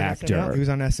comedy actor. He was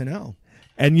on SNL.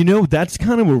 And that's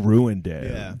kind of what ruined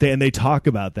it. Yeah. And they talk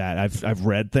about that. I've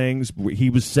read things. He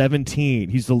was 17.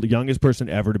 He's the youngest person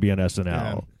ever to be on SNL.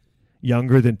 Yeah.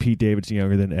 Younger than Pete Davidson,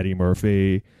 younger than Eddie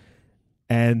Murphy.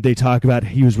 And they talk about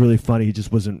he was really funny. He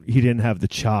just wasn't. He didn't have the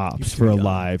chops for a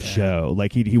live show.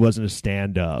 Like he wasn't a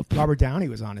stand-up. Robert Downey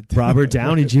was on it too. Robert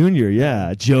Downey Jr.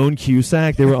 Yeah, Joan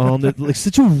Cusack. They were all on like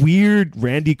such a weird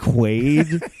Randy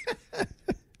Quaid.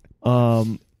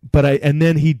 And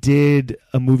then he did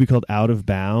a movie called Out of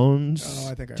Bounds.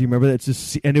 Oh, I think. Do you remember that? It's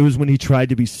just, and it was when he tried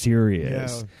to be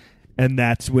serious. Yeah. And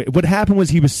that's what happened was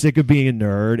he was sick of being a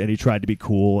nerd and he tried to be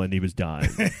cool and he was done.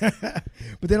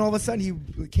 But then all of a sudden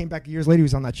he came back years later. He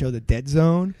was on that show, The Dead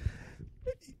Zone.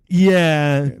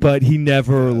 Yeah, but he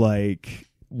never like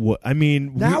what I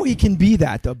mean. Now he can be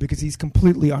that though because he's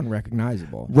completely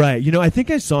unrecognizable. Right. I think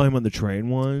I saw him on the train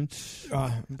once.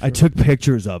 Sure. I took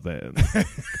pictures of him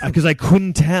because I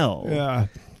couldn't tell. Yeah.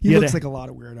 He looks like a lot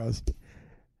of weirdos.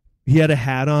 He had a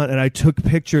hat on, and I took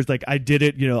pictures. Like I did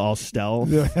it, all stealth.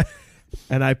 Yeah.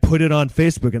 And I put it on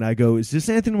Facebook, and I go, "Is this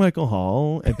Anthony Michael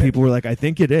Hall?" And people were like, "I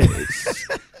think it is."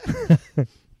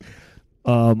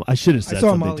 I should have said. I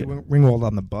saw something Molly Ringwald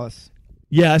on the bus.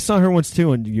 Yeah, I saw her once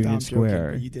too in Union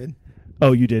Square. Joking. You did?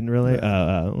 Oh, you didn't really?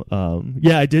 Yeah.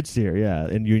 Yeah, I did see her. Yeah,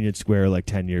 in Union Square like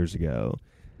 10 years ago.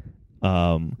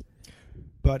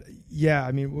 But yeah,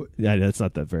 I mean, yeah, it's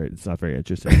not very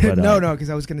interesting. But, no, because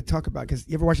I was going to talk about because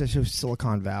you ever watch that show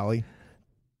Silicon Valley?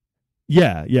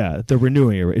 Yeah, they're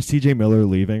renewing it. Is T.J. Miller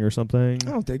leaving or something?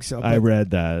 I don't think so. I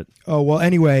read that. Oh well,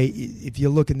 anyway, if you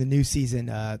look in the new season,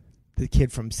 the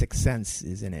kid from Sixth Sense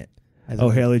is in it.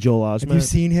 Haley Joel Osment. Have you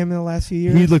seen him in the last few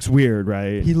years? He looks weird,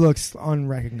 right? He looks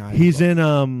unrecognizable. He's in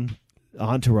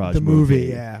Entourage, the movie.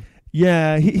 Yeah.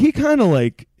 Yeah, he kind of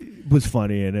like was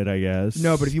funny in it, I guess.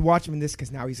 No, but if you watch him in this,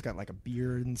 because now he's got like a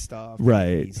beard and stuff.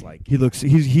 Right. He's like he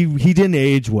didn't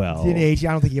age well. He didn't age.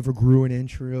 I don't think he ever grew an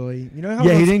inch really. You know how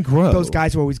he didn't grow. Those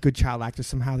guys are always good child actors.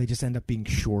 Somehow they just end up being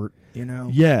short.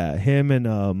 Yeah, him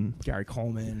and Gary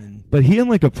Coleman But he had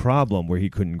like a problem where he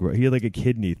couldn't grow. He had like a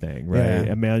kidney thing, right?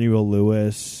 Yeah. Emmanuel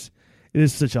Lewis. It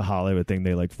is such a Hollywood thing.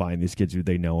 They like find these kids who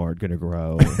they know aren't going to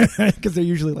grow because they're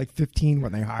usually like 15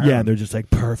 when they hire. Yeah, them. they're just like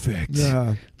perfect.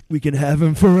 Yeah. We can have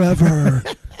him forever.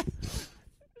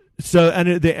 So,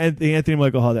 and the Anthony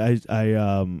Michael Hall,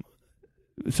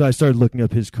 so I started looking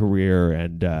up his career,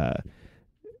 and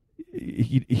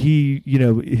he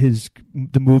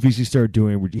the movies he started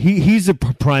doing. He's a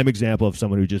prime example of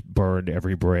someone who just burned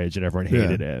every bridge, and everyone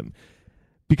hated him.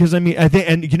 Because I think,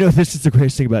 and this is the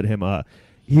greatest thing about him.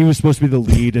 He was supposed to be the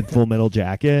lead in Full Metal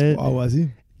Jacket. Oh, was he?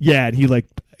 Yeah, and he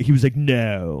was like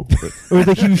no, or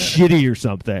like he was shitty or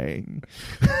something.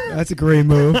 That's a great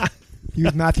move. He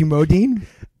was Matthew Modine.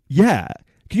 Yeah,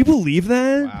 can you believe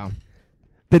that? Wow.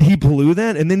 That he blew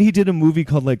that, and then he did a movie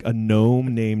called like A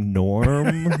Gnome Named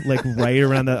Norm, like right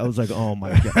around that. I was like, oh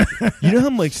my god, you know how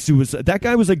like suicide? That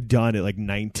guy was like done at like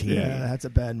 19. Yeah, that's a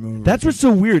bad move. That's what's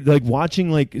so weird. Like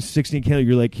watching like 16 Candles,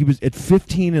 you're like he was at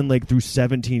 15 and like through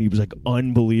 17, he was like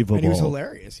unbelievable. And he was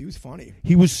hilarious. He was funny.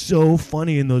 He was so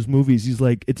funny in those movies. He's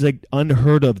like, it's like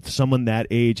unheard of. Someone that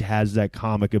age has that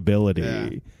comic ability. Yeah.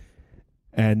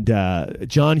 And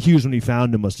John Hughes, when he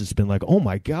found him, must have been like, oh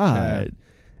my god. Yeah.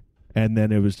 And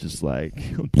then it was just like,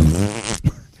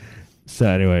 so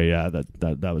anyway, yeah,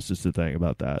 that was just the thing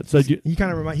about that. So he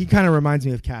kind of reminds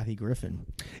me of Kathy Griffin.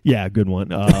 Yeah, good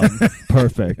one.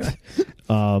 Perfect.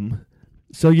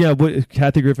 So yeah,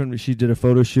 Kathy Griffin, she did a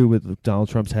photo shoot with Donald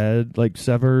Trump's head like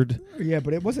severed. Yeah,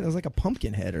 but it wasn't. It was like a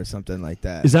pumpkin head or something like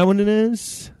that. Is that what it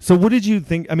is? So what did you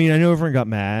think? I mean, I know everyone got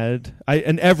mad.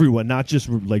 And everyone, not just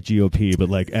like GOP, but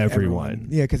like everyone.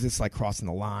 Yeah, because it's like crossing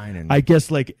the line. And I guess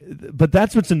but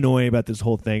that's what's annoying about this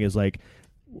whole thing is like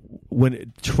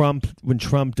when Trump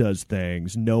does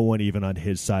things, no one even on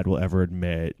his side will ever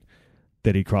admit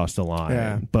that he crossed the line.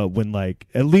 Yeah. But when like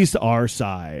at least our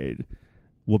side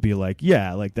will be like,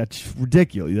 yeah, like that's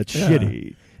ridiculous. That's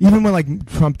shitty. Even when like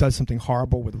Trump does something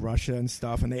horrible with Russia and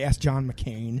stuff, and they ask John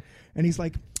McCain, and he's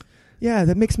like, yeah,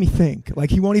 that makes me think.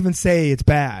 Like he won't even say it's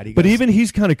bad. He goes, but even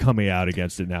he's kind of coming out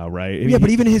against it now, right? I mean,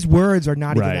 but even his words are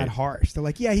not even that harsh. They're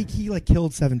like, yeah, he like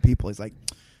killed 7 people. He's like,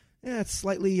 Yeah, it's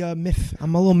slightly miffed.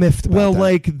 I'm a little miffed about Well, that.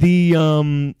 like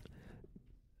the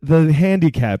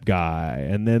handicap guy,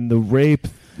 and then the rape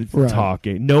Right.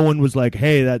 talking. No one was like,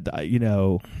 "Hey, that you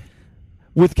know."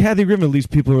 With Kathy Griffin, at least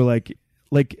people were like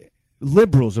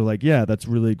liberals are like, "Yeah, that's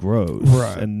really gross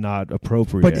Right. and not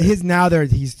appropriate." But he's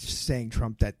saying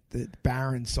Trump that the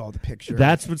Barron saw the picture.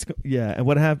 That's what's and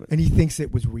what happened. and he thinks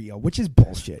it was real, which is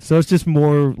bullshit. So it's just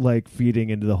more like feeding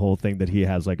into the whole thing that he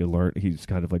has like he's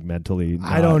kind of like mentally.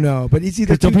 I don't know, but it's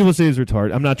either Some people say he's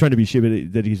retarded. I'm not trying to be shit,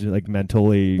 but that he's like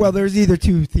mentally. Well, there's either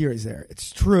two theories there.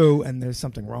 It's true, and there's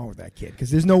something wrong with that kid because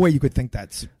there's no way you could think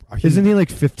that's. Isn't he like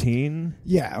 15?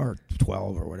 Yeah, or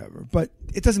 12 or whatever. But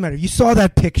it doesn't matter. You saw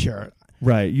that picture.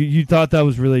 Right. You thought that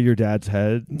was really your dad's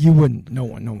head? You wouldn't. No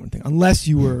one would think unless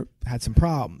you had some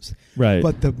problems. Right.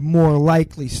 But the more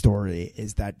likely story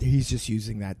is that he's just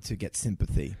using that to get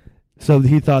sympathy. So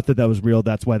he thought that was real.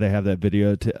 That's why they have that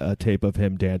video tape of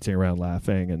him dancing around,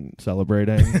 laughing and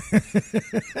celebrating.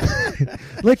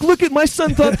 Like, look at my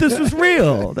son thought this was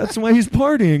real. That's why he's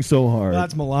partying so hard.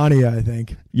 That's Melania, I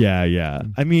think. Yeah.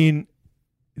 I mean,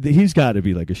 he's got to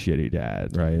be like a shitty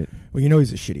dad, right? Well, you know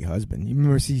he's a shitty husband. You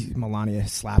remember see Melania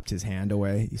slapped his hand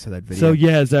away? You saw that video? So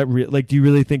yeah, is that real? Like, do you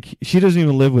really think she doesn't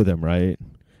even live with him, right?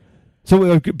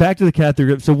 So back to the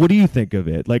Kathy. So what do you think of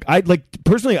it? Like,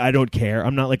 personally, I don't care.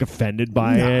 I'm not like offended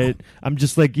by it. I'm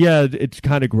just like, yeah, it's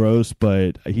kind of gross,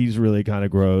 but he's really kind of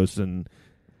gross. And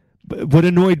but what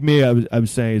annoyed me, I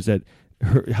was saying, is that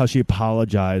how she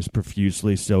apologized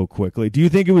profusely so quickly. Do you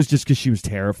think it was just because she was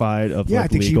terrified of Yeah, like, I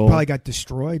think legal? she probably got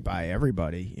destroyed by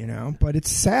everybody, But it's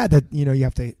sad that, you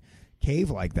have to cave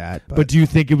like that. But do you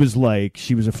think it was like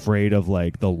she was afraid of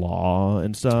like the law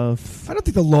and stuff? I don't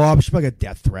think the law, but she probably got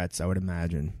death threats, I would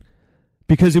imagine.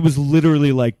 Because it was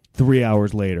literally like 3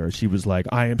 hours later. She was like,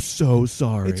 I am so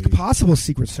sorry. It's possible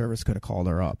Secret Service could have called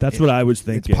her up. That's what I was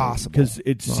thinking. It's possible. Because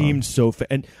it seemed so...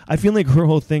 and I feel like her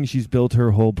whole thing, she's built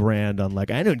her whole brand on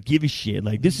like, I don't give a shit.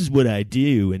 Like, this is what I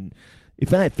do. And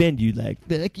if I offend you, like,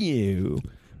 fuck you.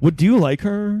 What, do you like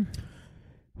her?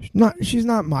 She's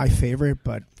not my favorite,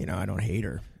 but, I don't hate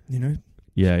her,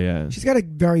 Yeah. She's got a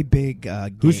very big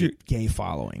gay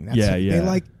following. That's Yeah. They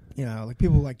like, like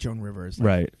people like Joan Rivers. Like,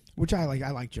 Right. Which I like.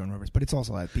 I like Joan Rivers, but it's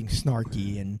also like being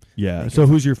snarky and Yeah. So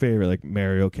who's your favorite? Like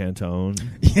Mario Cantone?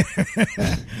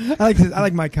 Yeah. I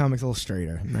like my comics a little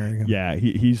straighter. Yeah.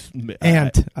 He's...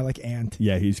 Ant. I like Ant.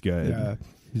 Yeah, he's good. Yeah.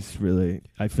 He's really...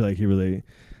 I feel like he really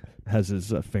has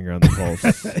his finger on the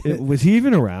pulse. Was he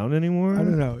even around anymore? I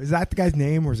don't know. Is that the guy's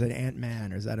name, or is it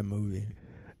Ant-Man, or is that a movie?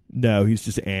 No, he's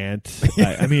just Ant.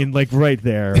 I mean, like right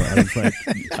there, I was like,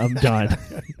 I'm done.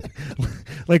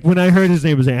 Like when I heard his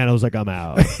name was Ant, I was like, I'm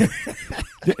out.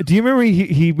 Do you remember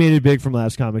he made it big from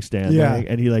Last Comic Standing? Yeah.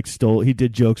 And he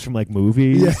did jokes from like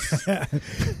movies. Yeah.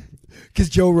 Because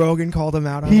Joe Rogan called him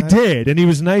out on He that? did, and he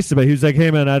was nice about it. He was like, hey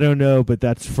man, I don't know, but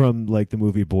that's from like the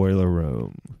movie Boiler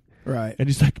Room. Right. And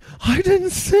he's like, I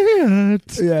didn't see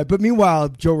it. Yeah, but meanwhile,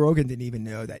 Joe Rogan didn't even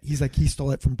know that. He's like, he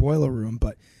stole it from Boiler Room,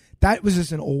 but that was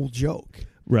just an old joke.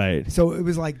 Right. So it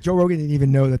was like Joe Rogan didn't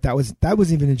even know that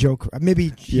wasn't even a joke.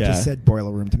 Maybe he just said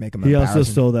Boiler Room to make him He embarrassing.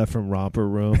 also stole that from Romper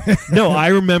Room. No, I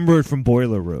remember it from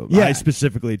Boiler Room. Yeah. I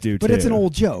specifically do, but too. it's an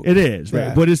old joke. It is, right?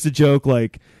 Yeah. What is the joke?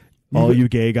 Like, all you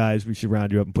gay guys, we should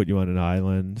round you up and put you on an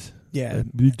island. Yeah.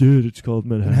 We did. It's called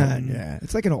Manhattan. Yeah.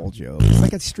 It's like an old joke. It's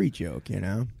like a street joke,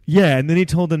 Yeah, and then he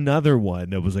told another one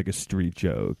that was like a street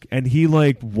joke. And he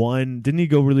like won. Didn't he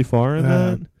go really far in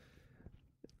that?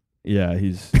 Yeah, he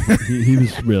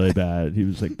was really bad. He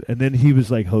was like, and then he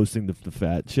was like hosting the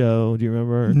Fat Show. Do you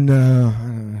remember? No,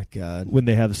 oh God. When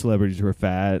they have the celebrities who are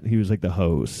fat, he was like the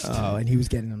host. Oh, and he was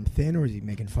getting them thin, or was he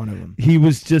making fun of them? He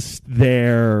was just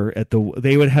there at the.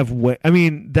 They would have. I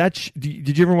mean, did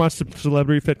you ever watch the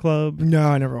Celebrity Fit Club? No,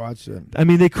 I never watched it. I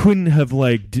mean, they couldn't have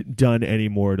like done any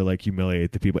more to like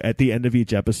humiliate the people. At the end of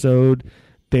each episode,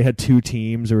 they had two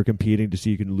teams that were competing to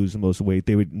see who can lose the most weight.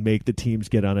 They would make the teams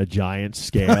get on a giant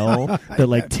scale that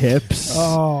like tips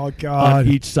Oh God! on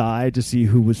each side to see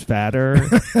who was fatter.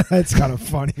 That's kind of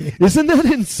funny. Isn't that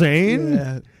insane?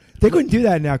 Yeah. They couldn't do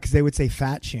that now because they would say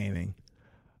fat shaming.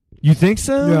 You think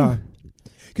so? Yeah.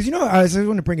 Because I was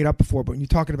going to bring it up before, but when you're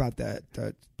talking about that,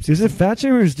 Is it fat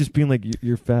shaming or is it just being like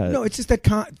you're fat? no, it's just that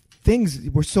things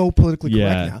were so politically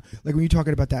Yeah. correct now. Like when you're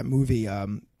talking about that movie,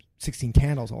 16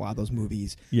 Candles, a lot of those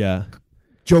movies, Yeah.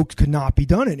 jokes could not be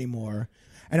done anymore.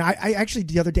 And I actually,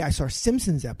 the other day, I saw a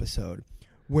Simpsons episode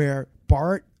where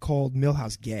Bart called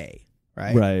Milhouse gay,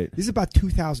 right? Right. This is about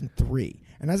 2003.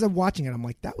 And as I'm watching it, I'm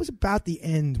like, that was about the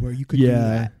end where you could do Yeah.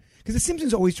 that. because the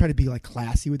Simpsons always try to be like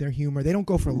classy with their humor. They don't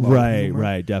go for low humor.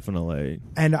 Right, definitely.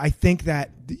 And I think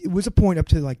that it was a point up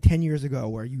to like 10 years ago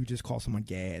where you would just call someone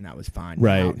gay and that was fine.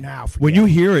 Right. Now when you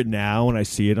hear it now, when I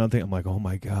see it on thing, I'm like, oh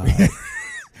my God.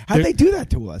 How'd they do that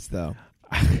to us though?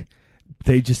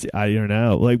 They just, I don't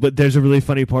know. Like, but there's a really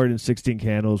funny part in 16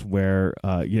 Candles where,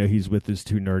 he's with his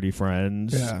two nerdy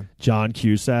friends, John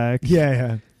Cusack.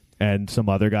 Yeah. And some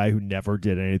other guy who never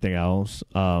did anything else.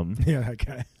 That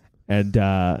guy. And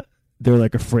they're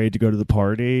like afraid to go to the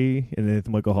party, and then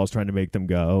Michael Hall's trying to make them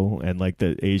go, and like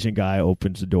the Asian guy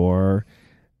opens the door.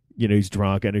 He's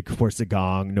drunk, and of course the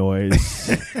gong noise.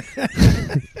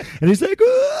 And he's like,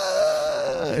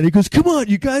 "Ah!" And he goes, "Come on,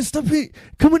 you guys,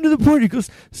 come into the party." He goes,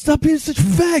 "Stop being such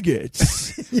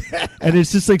faggots." And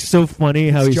it's just like so funny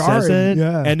how he says it,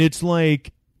 and it's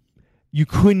like you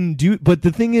couldn't do. But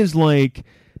the thing is, like,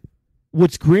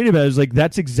 what's great about it is like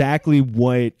that's exactly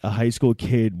what a high school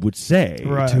kid would say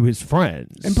to his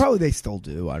friends, and probably they still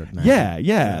do. I don't know.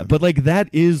 Yeah. But like that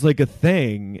is like a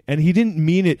thing, and he didn't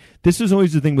mean it. This was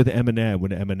always the thing with Eminem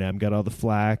when Eminem got all the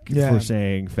flack for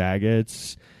saying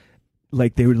faggots.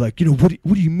 Like they were like, what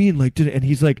do you mean? Like, and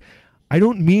he's like, I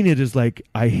don't mean it as like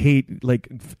I hate like,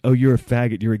 oh, you're a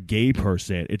faggot, you're a gay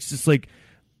person. It's just like,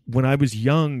 when I was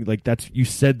young, like you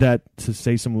said that to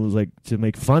say someone was like to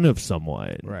make fun of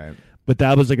someone, right? But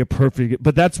that was like a perfect.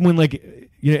 But that's when like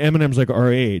Eminem's like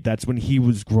our age. That's when he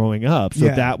was growing up. So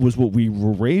that was what we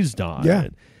were raised on. Yeah.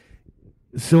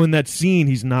 So in that scene,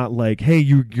 he's not like, "Hey,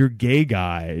 you're gay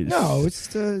guys." No,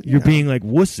 it's you're being like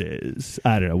wusses.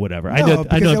 I don't know, whatever. No,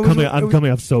 I know. I'm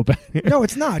coming off so bad. No,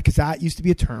 it's not, because that used to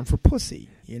be a term for pussy.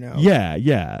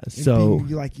 Yeah. So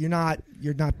you're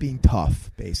not being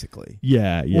tough, basically.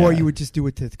 Yeah. Or you would just do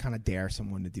it to kind of dare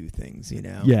someone to do things.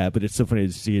 Yeah, but it's so funny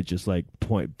to see it just like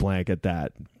point blank at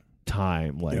that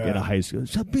time, like in a high school.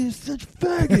 Stop being such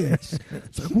faggots.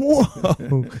 It's like,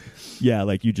 whoa. Yeah,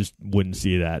 like you just wouldn't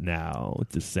see that now.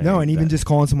 The same. No, and even just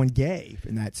calling someone gay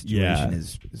in that situation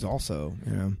is also,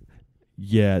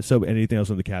 Yeah. So anything else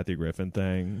on the Kathy Griffin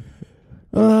thing?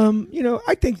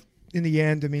 I think in the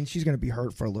end, I mean, she's going to be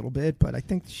hurt for a little bit, but I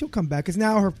think she'll come back because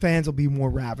now her fans will be more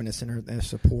ravenous in their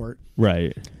support.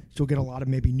 Right. She'll get a lot of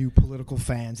maybe new political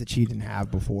fans that she didn't have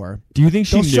before. Do you think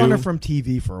They'll shun her from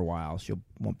TV for a while? She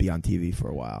won't be on TV for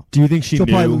a while. Do you think she'll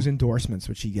probably lose endorsements,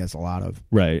 which she gets a lot of?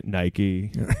 Right,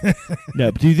 Nike.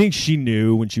 No, but do you think she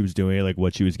knew when she was doing it, like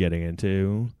what she was getting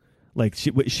into? Like,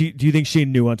 do you think she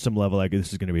knew on some level, like,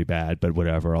 this is going to be bad, but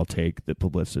whatever, I'll take the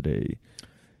publicity?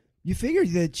 You figured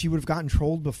that she would have gotten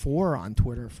trolled before on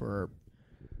Twitter for,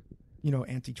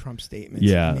 anti-Trump statements.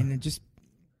 Yeah. I mean, it just...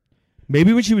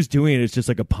 Maybe when she was doing it, it's just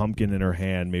like a pumpkin in her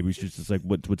hand. Maybe she's just like,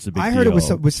 what's the big deal? I heard it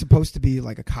was supposed to be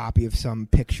like a copy of some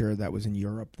picture that was in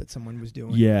Europe that someone was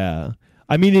doing. Yeah.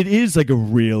 I mean, it is like a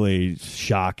really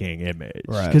shocking image.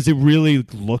 Because it really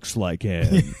looks like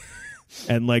him.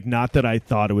 And like, not that I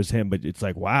thought it was him, but it's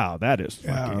like, wow, that is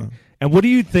fucking... Yeah. And what do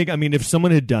you think? I mean, if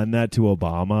someone had done that to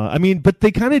Obama, I mean, but they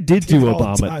kind of did do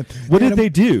Obama. What did they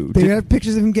do? They had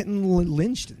pictures of him getting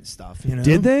lynched and stuff.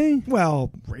 Did they? Well,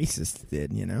 racists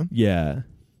did. Yeah.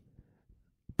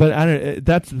 But I don't.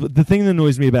 That's the thing that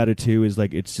annoys me about it too. Is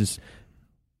like it's just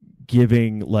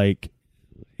giving like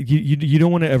you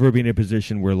don't want to ever be in a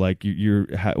position where like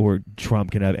or Trump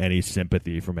can have any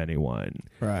sympathy from anyone.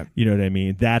 Right. You know what I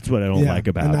mean? That's what I don't like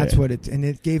about it. And that's what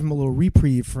it gave him a little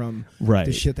reprieve from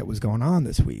the shit that was going on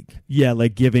this week. Yeah,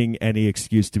 like giving any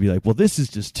excuse to be like, well, this is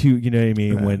just too, you know what I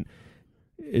mean? Right. When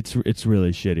it's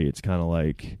really shitty. It's kind of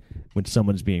like when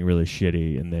someone's being really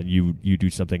shitty and then you do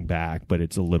something back, but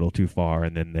it's a little too far,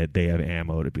 and then they have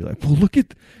ammo to be like, well, look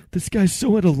at this guy's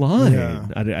so out of line. Yeah.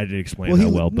 I didn't explain that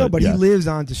well. But he lives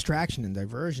on distraction and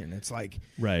diversion. It's like,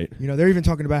 right. They're even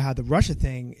talking about how the Russia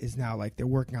thing is now like they're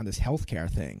working on this healthcare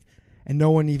thing. And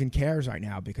no one even cares right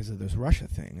now because of this Russia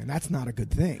thing. And that's not a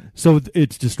good thing. So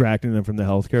it's distracting them from the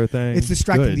healthcare thing? It's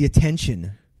distracting the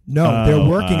attention. No, they're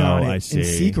working on it in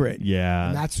secret. Yeah.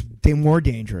 And that's more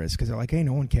dangerous because they're like, hey,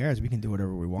 no one cares. We can do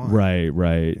whatever we want.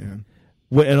 Right.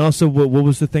 Yeah. And also, what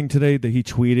was the thing today that he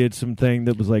tweeted something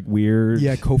that was like weird?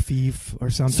 Yeah, Kofif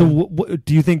or something. So what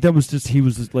do you think that was just he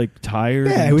was just, like tired?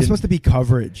 Yeah, it was supposed to be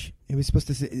coverage. It was supposed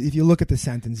to say, if you look at the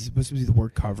sentence, it's supposed to be the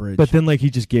word coverage. But then like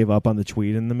he just gave up on the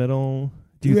tweet in the middle?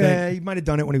 Do you think? He might have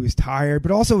done it when he was tired.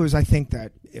 But also I think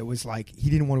that it was like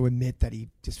he didn't want to admit that he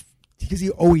just... Because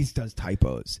he always does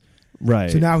typos.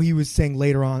 Right. So now he was saying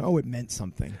later on, it meant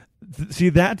something. See,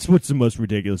 that's what's the most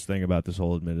ridiculous thing about this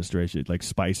whole administration. Like,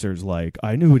 Spicer's like,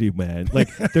 I knew what he meant.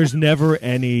 Like, there's never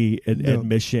any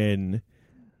admission.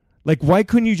 Like, why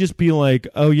couldn't you just be like,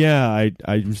 oh yeah,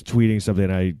 I was tweeting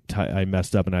something, I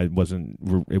messed up, and it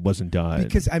wasn't done.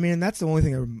 Because I mean, that's the only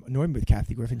thing that annoyed me with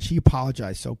Kathy Griffin. She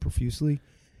apologized so profusely.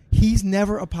 He's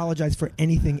never apologized for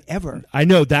anything ever. I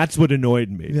know, that's what annoyed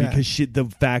me, Yeah. because the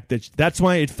fact that that's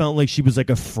why it felt like she was like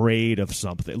afraid of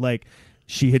something, like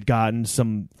she had gotten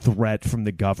some threat from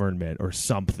the government or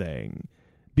something,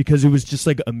 because it was just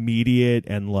like immediate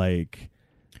and like.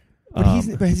 But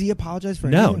but has he apologized for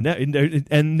No, anything?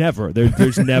 and never.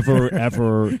 There's never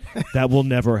ever that will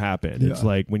never happen. Yeah. It's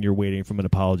like when you're waiting from an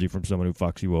apology from someone who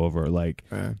fucks you over. Like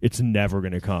it's never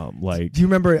gonna come. Like, do you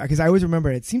remember? Because I always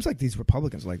remember. It seems like these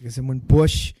Republicans are like this, and when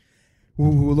Bush,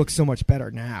 who looks so much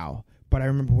better now, but I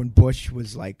remember when Bush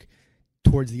was like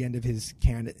towards the end of his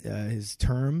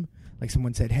term, like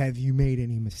someone said, "Have you made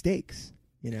any mistakes?"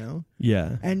 You know?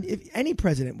 Yeah. And if any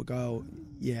president would go,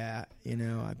 yeah, you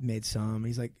know, I've made some.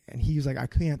 He was like, I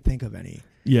can't think of any.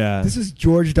 Yeah. This is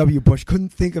George W. Bush.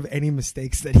 Couldn't think of any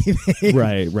mistakes that he made.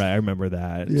 Right. I remember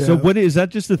that. Yeah. So what is that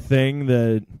just a thing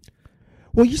that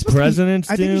you're supposed presidents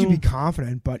to be, I think you do? should be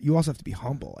confident, but you also have to be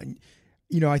humble. And,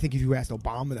 you know, I think if you asked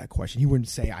Obama that question, he wouldn't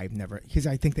say, I've never, because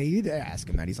I think they did ask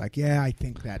him that. He's like, yeah, I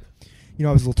think that, you know,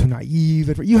 I was a little too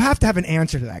naive. You have to have an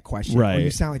answer to that question. Right. Or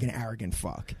you sound like an arrogant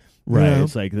fuck. Right. You know?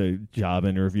 It's like the job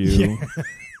interview. Yeah.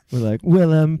 We're like,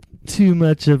 well, I'm too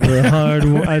much of a hard.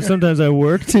 Sometimes I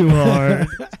work too hard.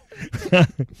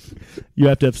 You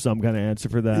have to have some kind of answer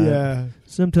for that. Yeah.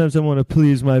 Sometimes I want to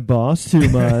please my boss too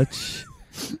much.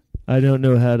 I don't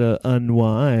know how to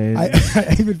unwind.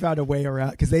 I even found a way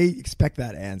around because they expect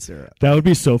that answer. That would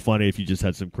be so funny if you just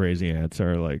had some crazy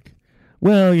answer like,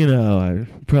 well, you know, I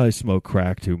probably smoke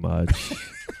crack too much.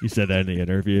 You said that in the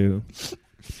interview.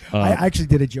 I actually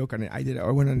did a joke on it. I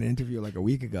went on an interview like a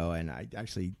week ago, and I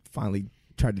actually finally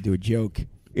tried to do a joke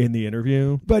in the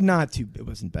interview, but not too. It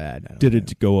wasn't bad. Did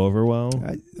it go over well?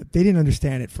 They didn't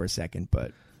understand it for a second,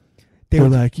 but they were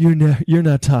like, "You're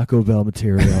not Taco Bell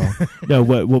material." No,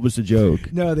 what was the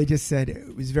joke? No, they just said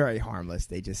it was very harmless.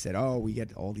 They just said, "Oh, we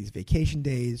get all these vacation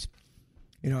days."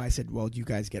 You know, I said, "Well, do you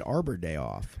guys get Arbor Day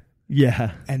off?"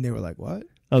 Yeah, and they were like, "What?"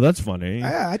 Oh, that's funny.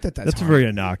 I thought that's very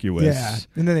innocuous. Yeah,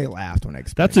 and then they laughed when I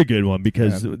explained. That's a good one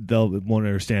because they'll won't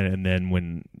understand it, and then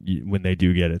when they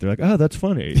do get it, they're like, "Oh, that's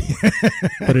funny,"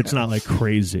 but it's not like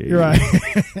crazy. You're right.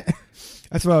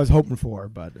 That's what I was hoping for,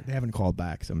 but they haven't called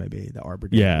back, so maybe the Arbor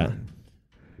Day. Yeah,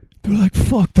 they're like,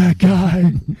 "Fuck that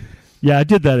guy." Yeah, I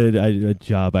did that at a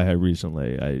job I had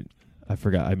recently. I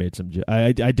forgot I made some.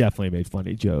 I definitely made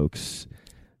funny jokes.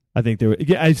 I think they were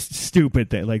stupid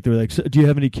thing. Like they were like, so, "Do you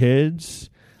have any kids?"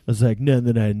 I was like, none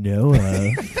that I know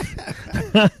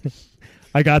of.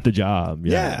 I got the job.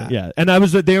 Yeah. And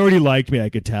they already liked me. I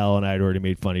could tell, and I'd already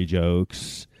made funny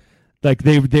jokes. Like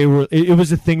they were. It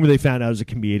was a thing where they found out I was a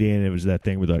comedian. It was that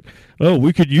thing where like, oh,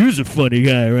 we could use a funny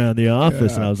guy around the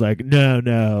office, and I was like,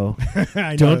 no,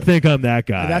 don't think I'm that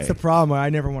guy. That's the problem. I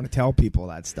never want to tell people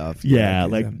that stuff. Yeah,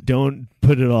 don't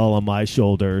put it all on my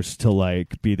shoulders to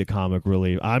like be the comic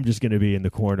relief. I'm just going to be in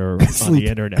the corner on the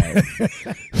internet.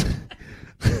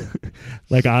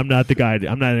 Like I'm not the guy.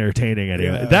 I'm not entertaining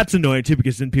anyone. Yeah. That's annoying too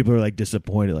because then people are like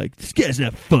disappointed. Like this guy's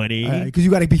not funny because you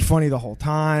got to be funny the whole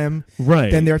time. Right.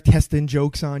 Then they're testing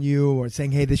jokes on you or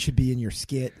saying, "Hey, this should be in your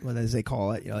skit," as they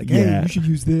call it. You're like, "Hey, you should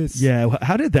use this." Yeah.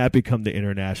 How did that become the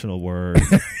international word?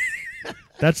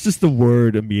 That's just the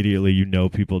word immediately. You know,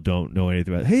 people don't know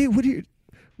anything about. Hey, what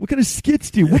kind of skits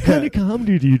do you? What kind of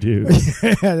comedy do you do?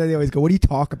 They always go, "What do you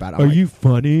talk about?" Are you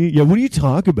funny? Yeah. What do you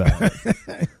talk about?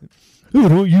 Oh,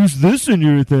 don't use this in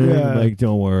your thing. Yeah. Like,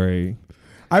 don't worry.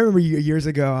 I remember years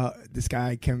ago, this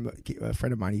guy came, a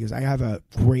friend of mine. He goes, "I have a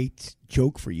great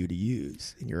joke for you to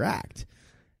use in your act."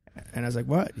 And I was like,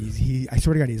 "What?" I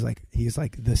swear to God, he's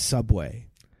like the Subway.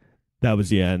 That was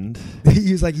the end.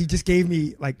 He was like, he just gave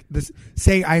me like this,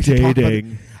 saying I should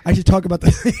talk about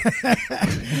this.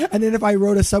 And then if I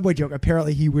wrote a Subway joke,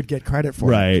 apparently he would get credit for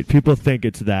it. Right. People think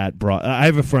it's that broad. I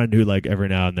have a friend who like every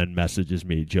now and then messages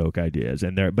me joke ideas,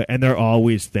 and they're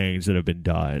always things that have been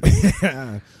done.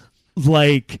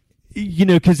 Like, you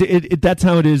know, because that's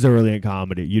how it is early in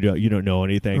comedy. You don't know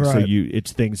anything, right. So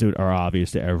it's things that are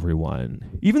obvious to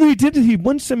everyone. Even though he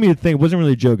once sent me a thing. It wasn't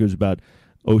really a joke. It was about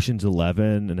Ocean's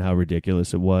 11 and how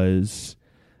ridiculous it was.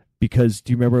 Because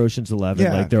do you remember Ocean's 11?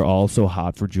 Yeah. Like they're all so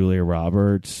hot for Julia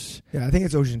Roberts. Yeah, I think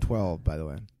it's Ocean 12, by the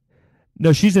way.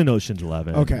 No, she's in Ocean's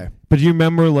 11. Okay. But do you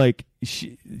remember like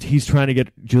he's trying to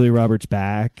get Julia Roberts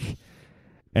back,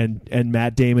 and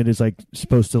Matt Damon is like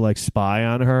supposed to like spy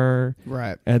on her.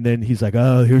 Right. And then he's like,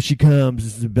 "Oh, here she comes.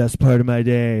 This is the best part of my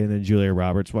day." And then Julia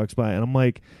Roberts walks by, and I'm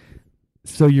like,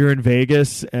 So you're in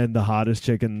Vegas, and the hottest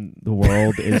chick in the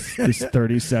world is this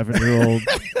 37-year-old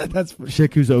That's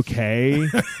chick who's okay. You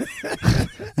know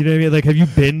what I mean? Like, have you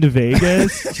been to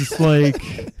Vegas? Just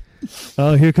like,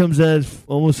 oh, here comes that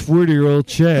almost 40-year-old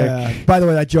chick. By the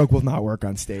way, that joke will not work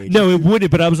on stage. No, it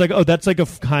wouldn't. But I was like, oh, that's like a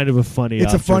kind of a funny.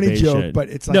 It's a funny observation. joke, but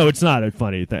it's like, no, it's not a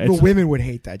funny thing. But women would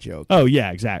hate that joke. Oh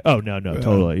yeah, exactly. Oh no,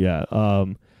 totally, yeah.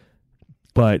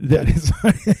 But That is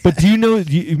funny. but do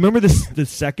you remember the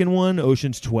second one,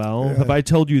 Ocean's 12? Yeah. Have I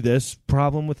told you this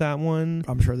problem with that one?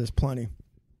 I'm sure there's plenty.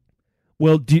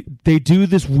 Well, they do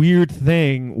this weird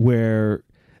thing where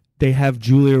they have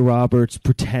Julia Roberts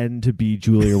pretend to be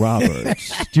Julia Roberts.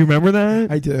 Do you remember that?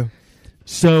 I do.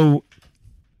 So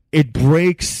it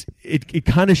breaks. It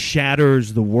kind of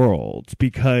shatters the world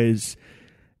because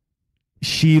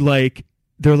she like.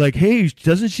 They're like, hey,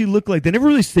 doesn't she look like... They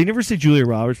never say Julia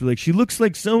Roberts, but like, she looks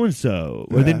like so-and-so.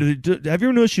 Or have you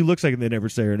ever noticed she looks like, and they never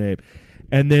say her name.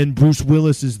 And then Bruce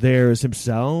Willis is there as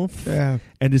himself and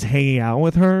is hanging out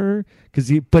with her.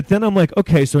 But then I'm like,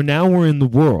 okay, so now we're in the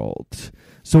world.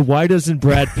 So why doesn't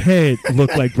Brad Pitt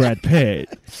look like Brad Pitt?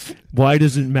 Why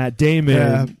doesn't Matt Damon?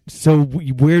 Yeah. So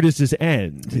where does this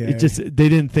end? Yeah. It just they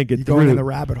didn't think it You're through. going in the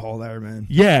rabbit hole there, man.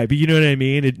 Yeah, but you know what I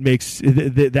mean? It makes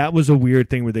that was a weird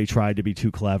thing where they tried to be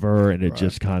too clever, and it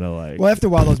just kind of like. Well, after a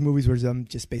while, those movies were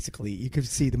just basically, you could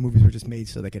see the movies were just made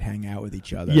so they could hang out with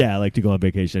each other. Yeah, like to go on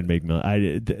vacation and make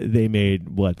they made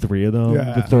what, 3 of them?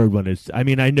 Yeah. The third one is. I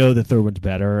mean, I know the third one's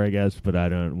better, I guess, but I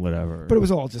don't. Whatever. But it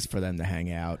was all just for them to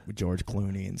hang out with George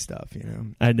Clooney and stuff, you know.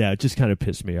 I know, it just kind of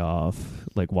pissed me off,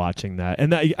 like watching that.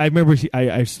 And I remember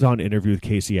I saw an interview with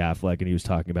Casey Affleck, and he was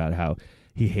talking about how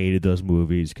he hated those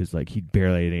movies because like he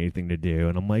barely had anything to do.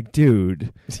 And I'm like,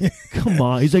 dude, come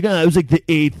on. He's like, I was like the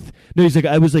 8th. No, he's like,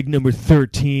 I was like number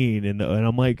 13, and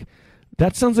I'm like,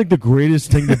 that sounds like the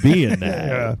greatest thing to be in that.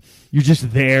 Yeah. You're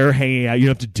just there hanging out. You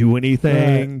don't have to do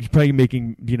anything. You're probably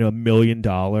making $1 million.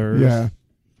 Yeah.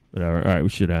 Whatever. All right, we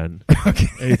should end. Okay.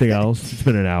 Anything else? It's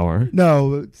been an hour.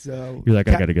 No, so You're like,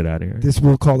 I got to get out of here.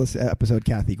 We'll call this episode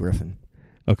Kathy Griffin.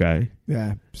 Okay.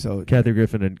 Yeah. So Kathy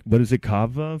Griffin and what is it?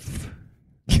 Kavov?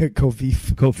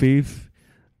 Kovif. Kofif?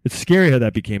 It's scary how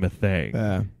that became a thing.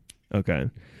 Yeah. Okay.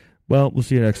 Well, we'll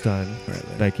see you next time. All right,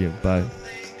 then. Thank you. Bye.